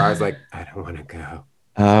the end where I was like, I don't want to go.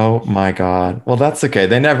 Oh my God. Well, that's okay.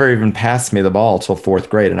 They never even passed me the ball till 4th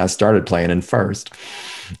grade and I started playing in 1st.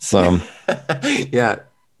 So yeah,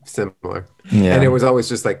 similar. Yeah. And it was always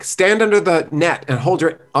just like, stand under the net and hold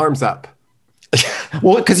your arms up.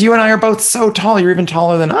 Well, because you and I are both so tall. You're even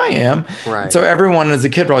taller than I am. Right. So everyone as a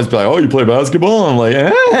kid would always be like, oh, you play basketball? I'm like,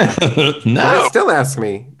 no. Well, they still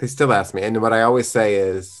ask me. And what I always say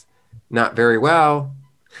is, not very well.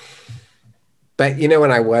 But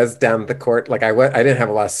when I was down the court, like I didn't have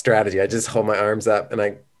a lot of strategy. I just hold my arms up and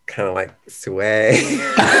I kind of like sway.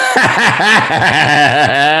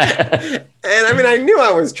 And I mean, I knew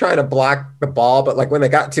I was trying to block the ball, but like when they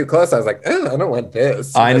got too close, I was like, oh, I don't want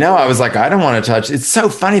this. I know. I was like, I don't want to touch. It's so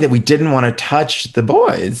funny that we didn't want to touch the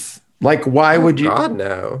boys. Like, why would you? God,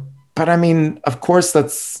 no. But I mean, of course,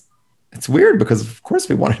 it's weird because of course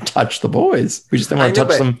we want to touch the boys. We just didn't want to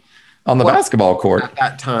touch them on the basketball court. At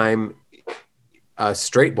that time, a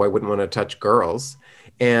straight boy wouldn't want to touch girls.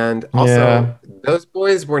 And also, those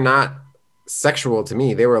boys were not sexual to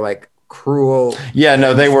me. They were like cruel. Yeah,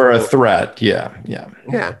 no, they were a threat. Yeah.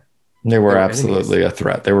 They were absolutely enemies. A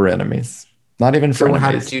threat. They were enemies. Not even frenemies. So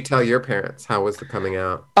how did you tell your parents? How was the coming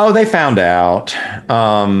out? Oh, they found out.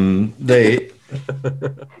 They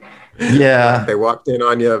They walked in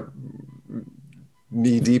on you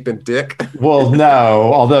knee deep in dick. Well,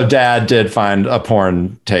 no, although Dad did find a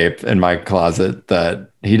porn tape in my closet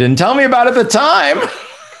that he didn't tell me about at the time.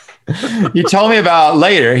 He told me about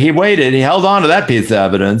later. He waited. He held on to that piece of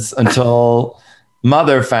evidence until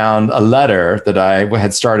Mother found a letter that I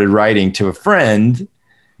had started writing to a friend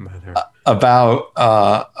about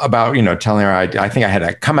telling her I think I had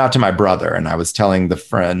to come out to my brother, and I was telling the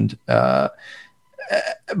friend. But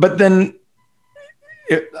then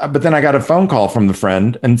I got a phone call from the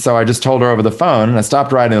friend, and so I just told her over the phone, and I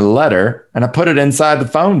stopped writing the letter, and I put it inside the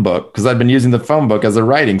phone book because I'd been using the phone book as a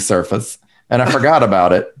writing surface, and I forgot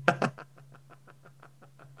about it.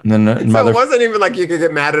 And then it wasn't even like you could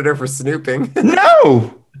get mad at her for snooping.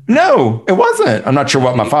 No, it wasn't. I'm not sure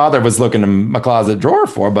what my father was looking in my closet drawer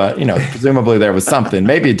for, but presumably there was something.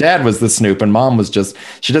 Maybe Dad was the snoop, and Mom she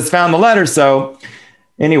just found the letter. So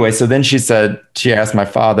anyway, so then she asked my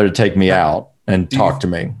father to take me out and talk to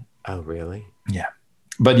me. Oh, really? Yeah.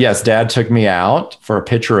 But yes, Dad took me out for a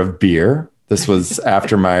pitcher of beer. This was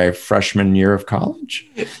after my freshman year of college.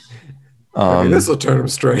 This will turn him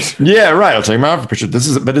straight. Yeah, right. I'll take him out for a pitcher.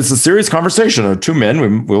 But it's a serious conversation of two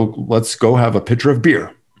men. Let's go have a pitcher of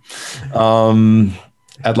beer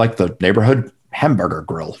at like the neighborhood hamburger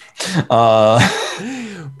grill.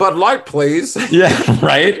 Bud Light, please. Yeah,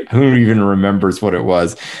 right. Who even remembers what it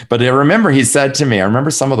was? But I remember he said to me, I remember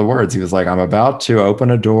some of the words. He was like, I'm about to open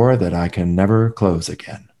a door that I can never close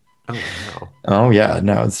again. Oh, wow. Oh, yeah.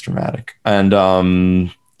 No, it's dramatic. And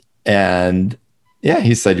yeah,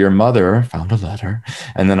 he said, your mother found a letter.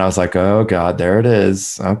 And then I was like, oh, God, there it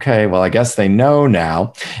is. Okay, well, I guess they know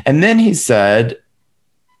now. And then he said,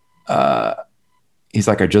 he's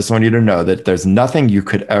like, I just want you to know that there's nothing you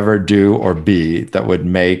could ever do or be that would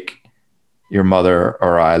make your mother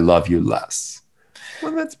or I love you less.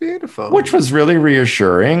 Well, that's beautiful. Which was really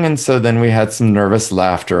reassuring. And so then we had some nervous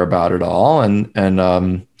laughter about it all. And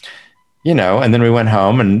then we went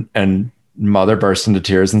home and Mother burst into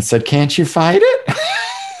tears and said, can't you fight it?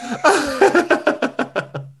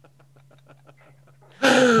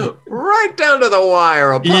 Right down to the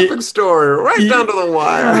wire. A perfect story. Right down to the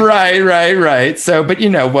wire. Right. So, but you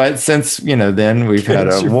know what? Since then we've had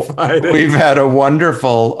a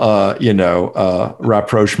wonderful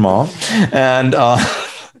rapprochement, and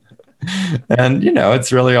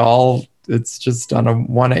it's really all. It's just done a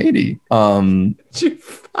 180. Did you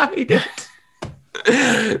fight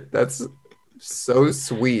it? That's so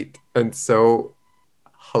sweet and so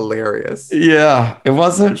hilarious. Yeah, it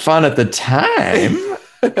wasn't fun at the time.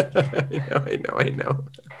 I know.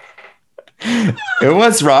 It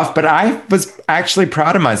was rough, but I was actually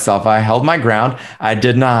proud of myself. I held my ground. I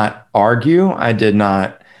did not argue. I did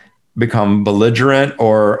not become belligerent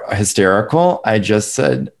or hysterical. I just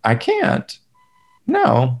said, I can't.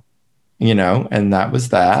 No, and that was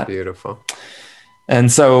that. That's beautiful.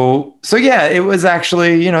 And so yeah, it was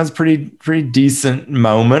actually, it's a pretty decent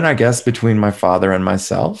moment, I guess, between my father and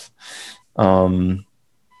myself.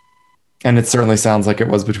 And it certainly sounds like it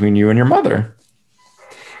was between you and your mother.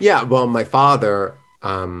 Yeah, well, my father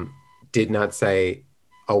did not say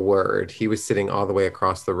a word. He was sitting all the way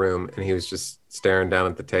across the room, and he was just staring down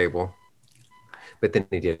at the table. But then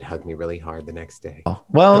he did hug me really hard the next day.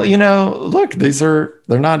 Well, look, they're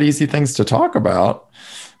not easy things to talk about,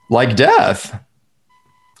 like death.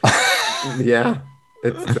 Yeah,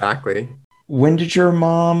 exactly. When did your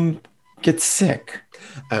mom get sick?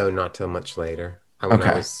 Oh, not till much later. When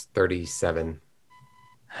I was 37.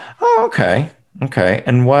 Oh, okay.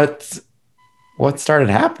 And what started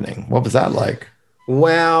happening? What was that like?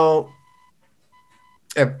 Well,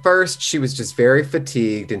 at first she was just very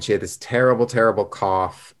fatigued, and she had this terrible, terrible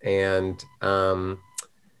cough. And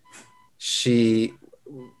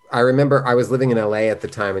I remember I was living in LA at the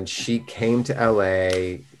time, and she came to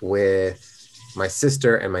LA with my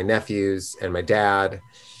sister and my nephews and my dad.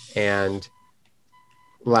 And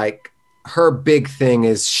like her big thing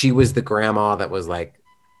is she was the grandma that was like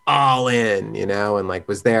all in, and like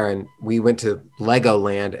was there. And we went to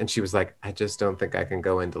Legoland and she was like, I just don't think I can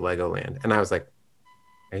go into Legoland. And I was like,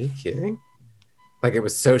 are you kidding? Like, it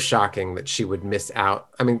was so shocking that she would miss out.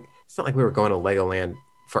 I mean, it's not like we were going to Legoland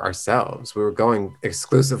for ourselves. We were going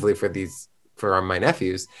exclusively for my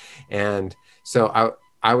nephews. And so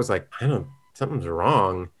I was like, something's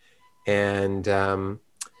wrong. And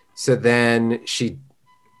so then she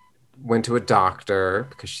went to a doctor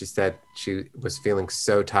because she said she was feeling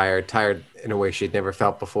so tired in a way she'd never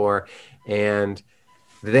felt before. And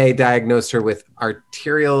they diagnosed her with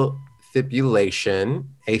arterial fibrillation,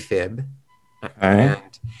 AFib.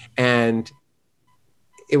 And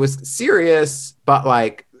it was serious, but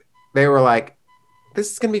like they were like,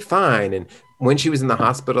 this is gonna be fine. And when she was in the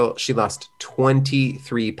hospital, she lost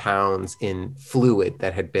 23 pounds in fluid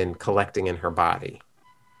that had been collecting in her body.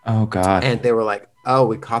 Oh God. And they were like, oh,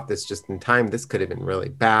 we caught this just in time. This could have been really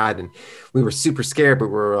bad. And we were super scared, but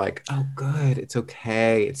we were like, oh, good. It's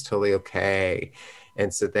okay. It's totally okay.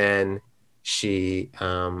 And so then she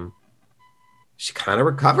kind of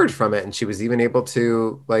recovered from it. And she was even able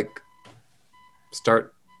to like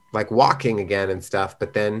start like walking again and stuff.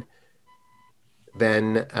 But then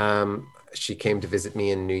she came to visit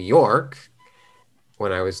me in New York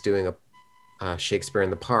when I was doing a Shakespeare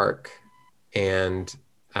in the Park. And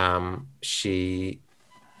she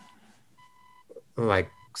like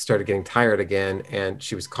started getting tired again and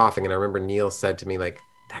she was coughing. And I remember Neil said to me, like,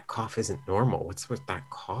 that cough isn't normal. What's with that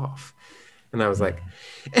cough? And I was like,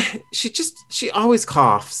 she always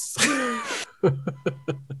coughs.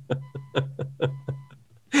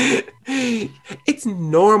 It's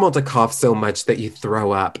normal to cough so much that you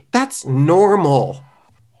throw up. That's normal.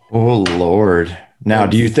 Oh Lord. Now,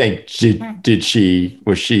 do you think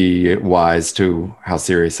was she wise to how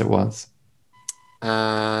serious it was?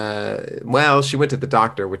 Well, she went to the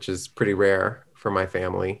doctor, which is pretty rare for my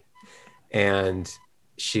family. And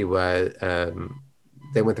she was,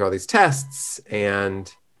 they went through all these tests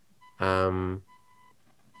and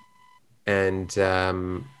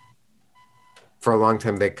for a long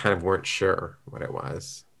time, they kind of weren't sure what it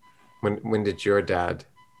was. When did your dad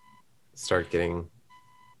start getting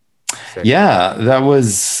sick? Yeah, I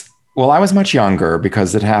was much younger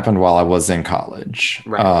because it happened while I was in college.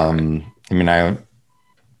 Right. I mean, I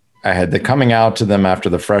had the coming out to them after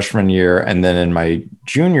the freshman year. And then in my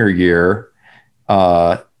junior year,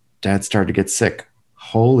 Dad started to get sick.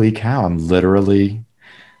 Holy cow. I'm literally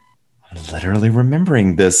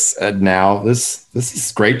remembering this now. This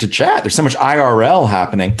is great to chat. There's so much IRL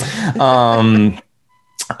happening.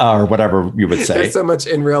 Or whatever you would say. There's so much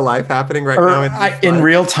in real life happening right now. In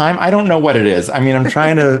real time. I don't know what it is. I mean, I'm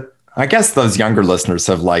trying to, I guess those younger listeners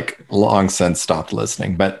have like long since stopped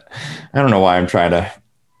listening, but I don't know why I'm trying to,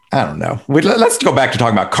 I don't know. Let's go back to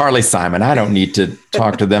talking about Carly Simon. I don't need to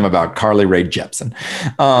talk to them about Carly Rae Jepsen.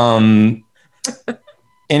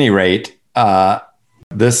 Any rate,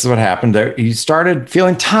 this is what happened. He started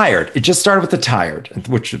feeling tired. It just started with the tired,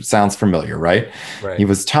 which sounds familiar, right? He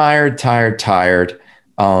was tired.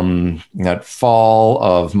 That fall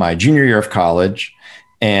of my junior year of college.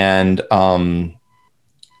 And I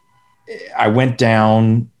went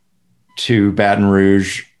down to Baton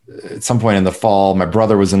Rouge at some point in the fall. My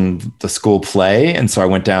brother was in the school play. And so I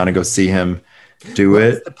went down to go see him do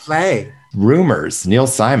it. What's the play? Rumors, Neil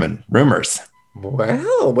Simon, Rumors.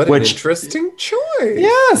 Well, what an interesting choice.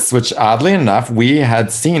 Yes, which oddly enough, we had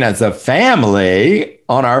seen as a family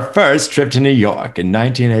on our first trip to New York in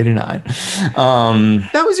 1989.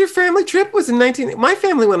 That was your family trip? My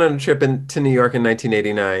family went on a trip to New York in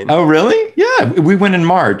 1989. Oh, really? Yeah, we went in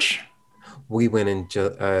March. We went in,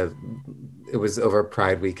 it was over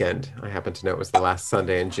Pride weekend. I happen to know it was the last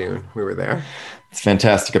Sunday in June. We were there. It's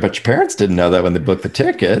fantastic. I bet your parents didn't know that when they booked the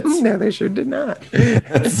tickets. No, they sure did not.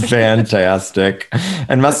 It's fantastic.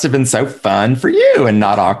 And must have been so fun for you and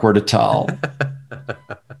not awkward at all.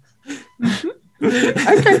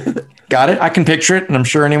 Okay. Got it. I can picture it. And I'm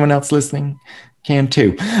sure anyone else listening can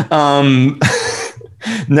too.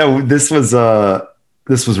 No, this was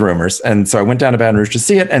Rumors. And so I went down to Baton Rouge to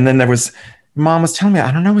see it. And then Mom was telling me,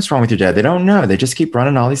 I don't know what's wrong with your dad. They don't know. They just keep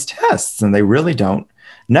running all these tests and they really don't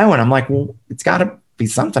know. And I'm like, well, it's got to be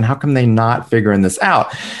something. How come they not figuring this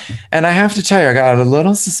out? And I have to tell you, I got a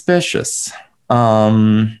little suspicious.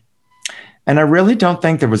 And I really don't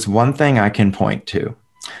think there was one thing I can point to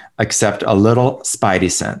except a little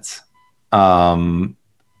spidey sense. I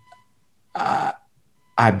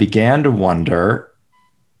began to wonder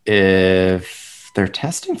if they're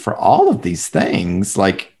testing for all of these things.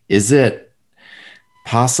 Like, is it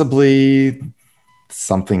possibly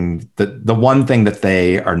something that the one thing that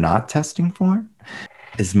they are not testing for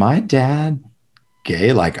is my dad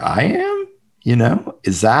gay like I am? You know,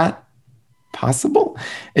 is that possible?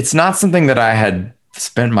 It's not something that I had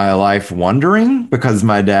spent my life wondering because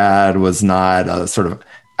my dad was not a sort of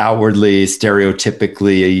outwardly,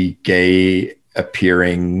 stereotypically gay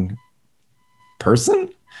appearing person.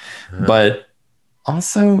 But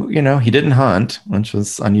also, you know, he didn't hunt, which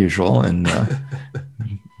was unusual in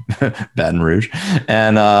Baton Rouge.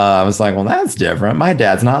 And I was like, well, that's different. My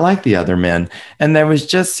dad's not like the other men. And there was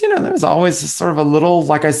just, you know, there was always sort of a little,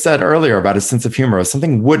 like I said earlier, about his sense of humor,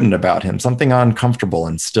 something wooden about him, something uncomfortable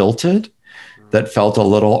and stilted that felt a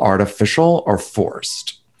little artificial or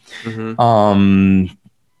forced.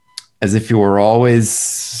 As if you were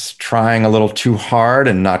always trying a little too hard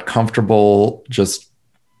and not comfortable just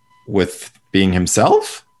with being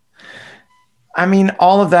himself. I mean,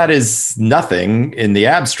 all of that is nothing in the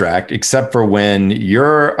abstract, except for when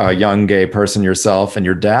you're a young gay person yourself and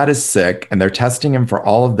your dad is sick and they're testing him for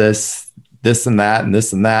all of this and that, and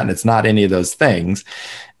this and that, and it's not any of those things.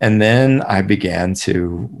 And then I began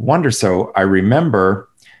to wonder. So I remember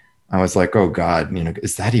I was like, oh God, you know,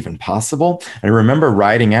 is that even possible? And I remember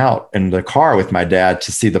riding out in the car with my dad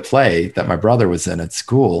to see the play that my brother was in at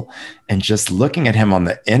school and just looking at him on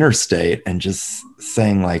the interstate and just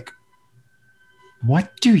saying like,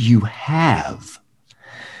 what do you have?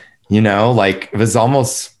 You know, like it was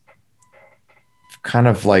almost kind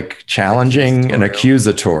of like challenging and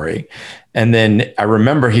accusatory. And then I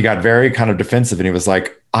remember he got very kind of defensive and he was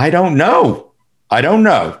like, I don't know. But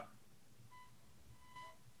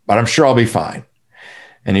I'm sure I'll be fine.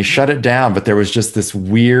 And he shut it down. But there was just this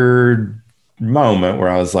weird moment where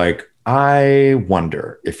I was like, I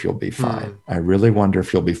wonder if you'll be fine. I really wonder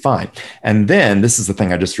if you'll be fine. And then this is the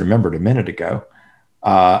thing I just remembered a minute ago.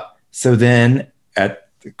 So then at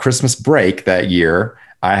Christmas break that year,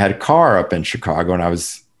 I had a car up in Chicago and I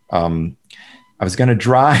was going to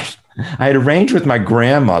drive. I had arranged with my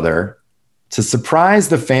grandmother to surprise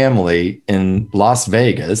the family in Las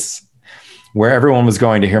Vegas, where everyone was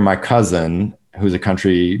going to hear my cousin, who's a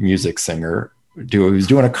country music singer, who's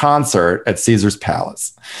doing a concert at Caesar's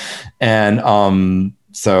Palace. And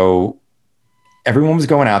so everyone was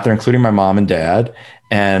going out there, including my mom and dad.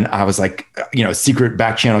 And I was like, you know, secret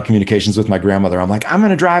back channel communications with my grandmother. I'm like, I'm going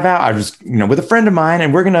to drive out. I was, you know, with a friend of mine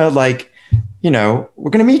and we're going to like, you know,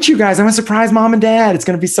 we're going to meet you guys. I'm going to surprise mom and dad. It's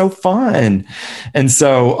going to be so fun. And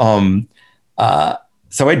so,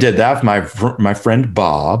 so I did that with my friend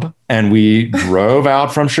Bob, and we drove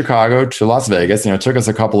out from Chicago to Las Vegas. You know, it took us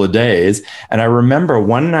a couple of days. And I remember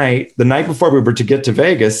one night, the night before we were to get to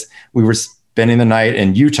Vegas, we were spending the night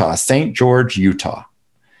in Utah, St. George, Utah,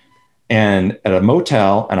 and at a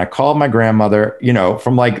motel. And I called my grandmother, you know,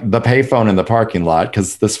 from like the payphone in the parking lot,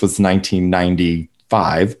 because this was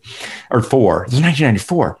 1995 or 4. It was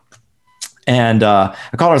 1994. And I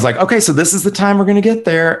called her. I was like, okay, so this is the time we're going to get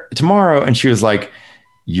there tomorrow. And she was like,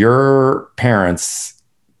 your parents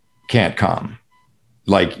can't come.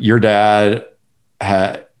 Like your dad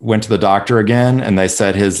went to the doctor again and they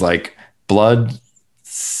said his like blood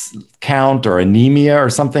count or anemia or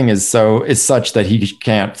something is such that he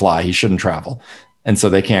can't fly. He shouldn't travel. And so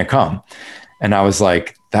they can't come. And I was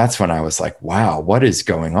like, that's when I was like, wow, what is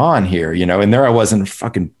going on here? You know, and there I was in a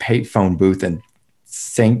fucking payphone booth in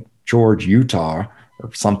St. George, Utah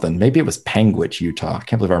or something. Maybe it was Panguitch, Utah. I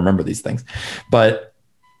can't believe I remember these things. But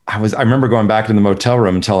I remember going back to the motel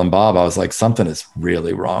room and telling Bob, I was like, something is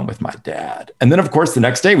really wrong with my dad. And then, of course, the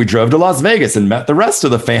next day we drove to Las Vegas and met the rest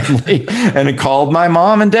of the family and called my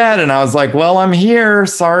mom and dad. And I was like, well, I'm here.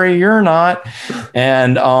 Sorry, you're not.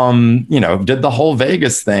 And, you know, did the whole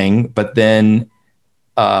Vegas thing. But then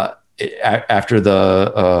after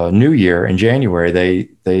the New Year in January,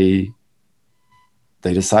 they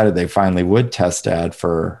decided they finally would test dad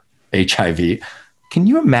for HIV. Can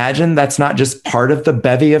you imagine that's not just part of the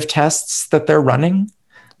bevy of tests that they're running?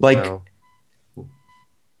 Like, no.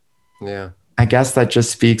 Yeah, I guess that just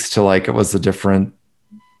speaks to like, it was a different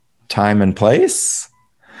time and place.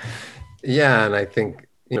 Yeah. And I think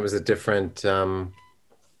it was a different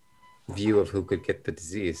view of who could get the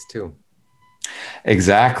disease too.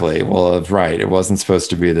 Exactly. Well, right. It wasn't supposed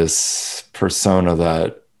to be this persona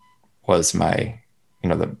that was my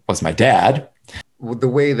dad. The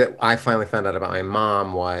way that I finally found out about my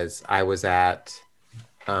mom was I was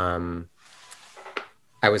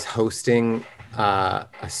hosting a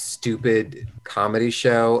stupid comedy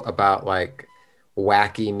show about like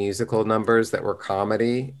wacky musical numbers that were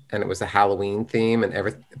comedy, and it was a Halloween theme,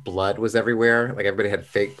 and blood was everywhere. Like everybody had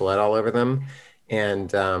fake blood all over them,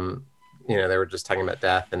 and you know, they were just talking about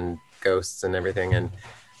death and ghosts and everything. And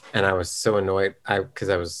And I was so annoyed because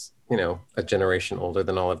I was, a generation older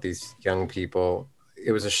than all of these young people.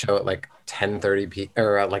 It was a show at like 10:30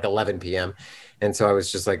 or like 11 p.m. And so I was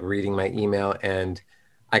just like reading my email, and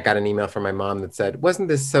I got an email from my mom that said, "Wasn't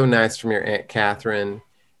this so nice from your Aunt Catherine?"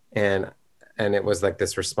 And it was like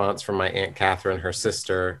this response from my Aunt Catherine, her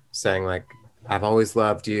sister, saying like, "I've always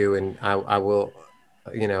loved you, and I will,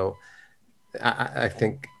 you know, I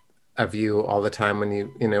think of you all the time when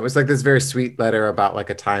it was like this very sweet letter about like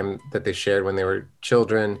a time that they shared when they were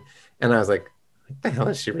children." And I was like, what the hell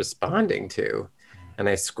is she responding to? And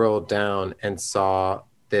I scrolled down and saw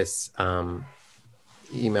this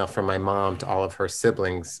email from my mom to all of her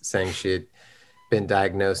siblings saying she had been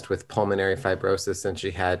diagnosed with pulmonary fibrosis and she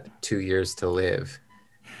had 2 years to live.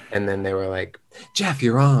 And then they were like, "Jeff,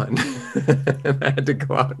 you're on." And I had to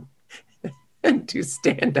go out and do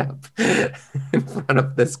stand up in front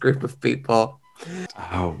of this group of people.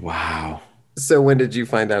 Oh, wow. So when did you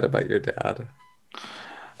find out about your dad?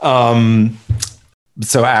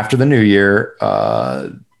 So after the new year,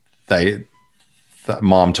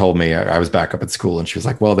 mom told me I was back up at school, and she was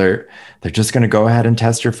like, "Well, they're just going to go ahead and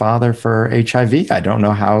test your father for HIV. I don't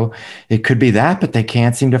know how it could be that, but they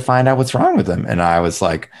can't seem to find out what's wrong with him." And I was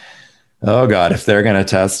like, "Oh God, if they're going to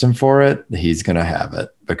test him for it, he's going to have it,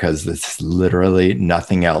 because there's literally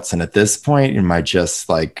nothing else." And at this point,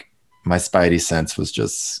 my spidey sense was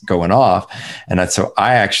just going off. And so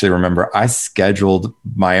I actually remember I scheduled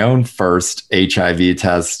my own first HIV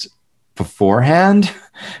test beforehand,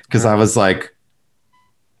 because I was like,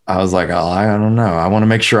 oh, I don't know. I want to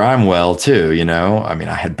make sure I'm well too, I mean,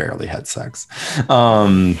 I had barely had sex.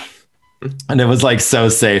 And it was like so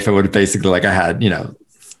safe. It would basically I had,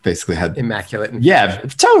 basically had immaculate. Yeah,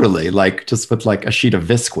 totally. Like just with like a sheet of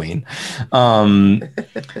Visqueen.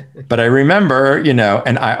 But I remember,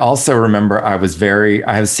 and I also remember I was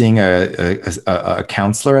seeing a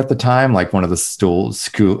counselor at the time, like one of the school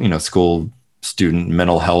student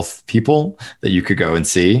mental health people that you could go and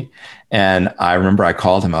see. And I remember I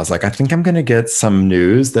called him. I was like, "I think I'm going to get some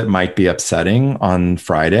news that might be upsetting on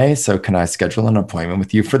Friday. So can I schedule an appointment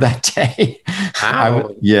with you for that day?"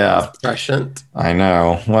 Wow. Yeah. Prescient. I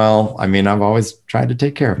know. Well, I mean, I've always tried to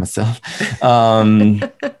take care of myself.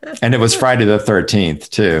 And it was Friday the 13th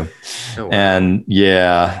too. Oh, wow. And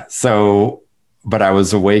yeah, but I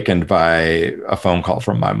was awakened by a phone call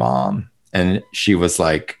from my mom, and she was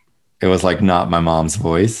like, it was like not my mom's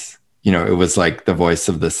voice. It was like the voice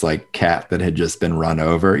of this like cat that had just been run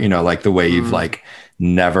over, like the way you've like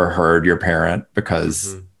never heard your parent,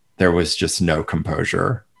 because there was just no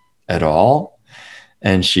composure at all.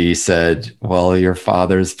 And she said, "Well, your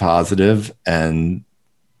father's positive, and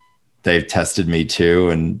they've tested me too,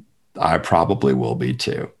 and I probably will be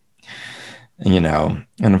too."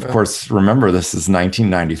 And of course, remember, this is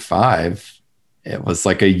 1995. It was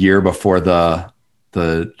like a year before the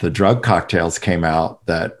drug cocktails came out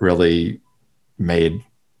that really made,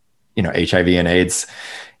 HIV and AIDS,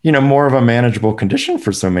 more of a manageable condition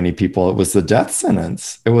for so many people. It was the death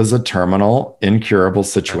sentence. It was a terminal, incurable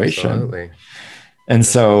situation. Absolutely. And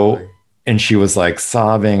so, and she was like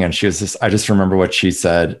sobbing, and I just remember what she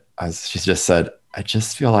said. She just said, "I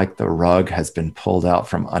just feel like the rug has been pulled out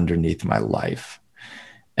from underneath my life."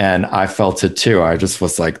 And I felt it too. I just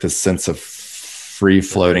was like this sense of free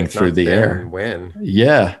floating through the air. When?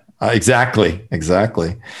 Yeah, exactly.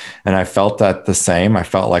 And I felt that the same. I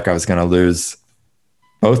felt like I was going to lose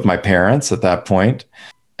both my parents at that point.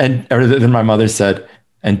 And then my mother said,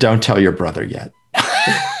 "And don't tell your brother yet."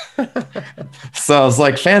 So I was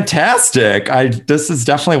like, fantastic. This is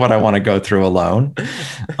definitely what I want to go through alone.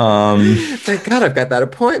 Thank God I've got that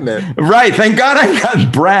appointment. Right. Thank God I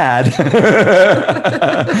got Brad.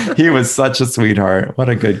 He was such a sweetheart. What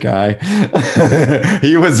a good guy.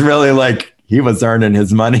 He was really he was earning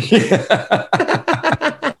his money. He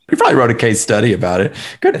probably wrote a case study about it.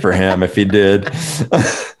 Good for him if he did.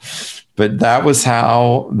 But that was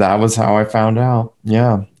how I found out.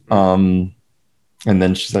 Yeah. And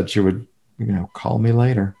then she said she would, call me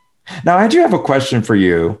later. Now, I do have a question for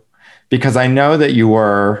you, because I know that you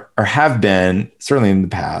were, or have been, certainly in the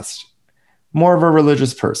past, more of a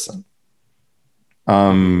religious person.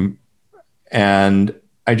 And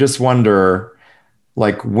I just wonder,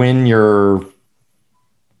 when your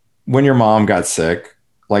mom got sick,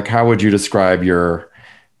 how would you describe your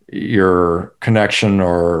connection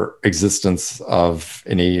or existence of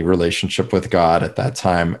any relationship with God at that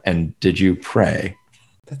time? And did you pray?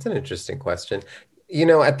 That's an interesting question.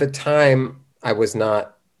 At the time, I was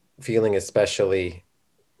not feeling especially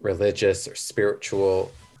religious or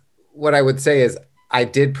spiritual. What I would say is I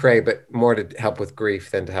did pray, but more to help with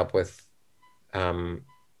grief than to help with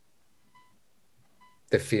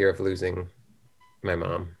the fear of losing my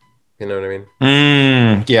mom. You know what I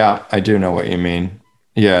mean? Yeah, I do know what you mean.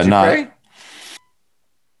 Yeah, Did you pray?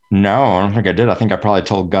 No, I don't think I did. I think I probably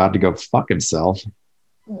told God to go fuck himself.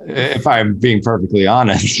 If I'm being perfectly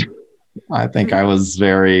honest, I think I was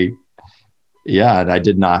very, I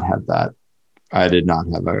did not have that. I did not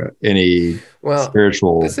have any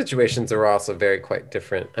spiritual. The situations are also very quite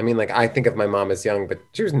different. I mean, like I think of my mom as young, but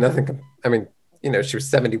she was nothing. I mean, she was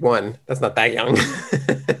 71. That's not that young.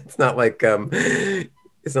 It's not like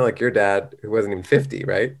your dad who wasn't even 50,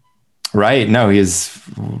 right? Right. No,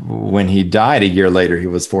 when he died a year later, he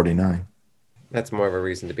was 49. That's more of a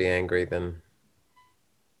reason to be angry than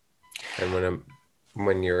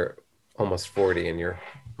when you're almost 40 and your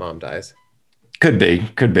mom dies. Could be.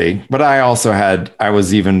 But I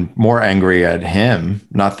was even more angry at him,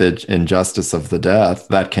 not the injustice of the death.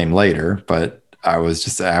 That came later, but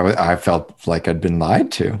I felt like I'd been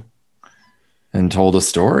lied to and told a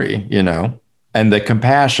story, and the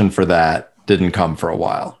compassion for that didn't come for a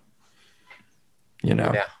while.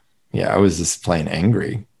 I was just plain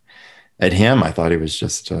angry at him. I thought he was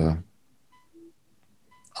just a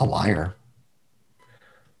liar.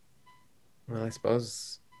 Well, I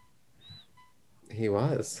suppose he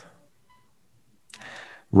was.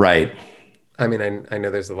 Right. I mean, I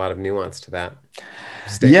know there's a lot of nuance to that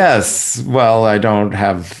statement. Yes. Well, I don't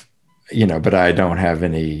have, but I don't have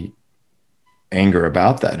any anger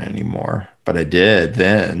about that anymore. But I did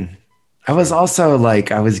then. I was also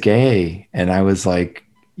like, I was gay and I was like,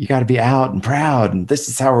 you got to be out and proud. And this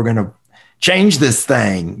is how we're going to change this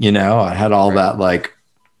thing. I had all that like,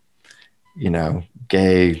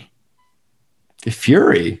 gay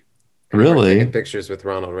fury, really. Taking pictures with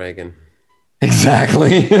Ronald Reagan.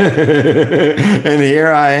 Exactly. And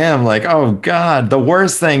here I am like, oh God, the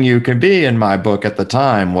worst thing you could be in my book at the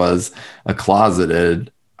time was a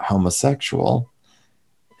closeted homosexual.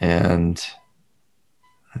 And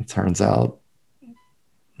it turns out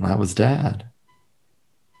that was Dad.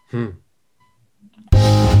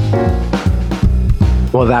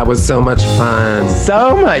 Well, that was so much fun.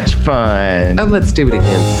 So much fun. Oh, let's do it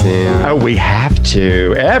again soon. Oh, we have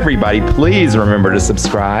to. Everybody, please remember to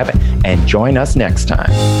subscribe and join us next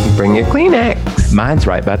time. Bring your Kleenex. Mine's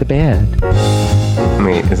right by the bed.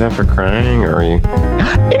 Wait, is that for crying or are you?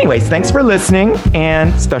 Anyways, thanks for listening.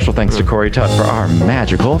 And special thanks to Corey Tutt for our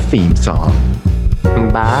magical theme song.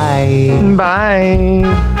 Bye. Bye.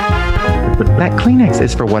 That Kleenex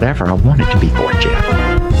is for whatever I want it to be for, Jeff.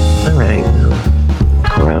 All right.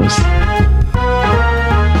 Gross.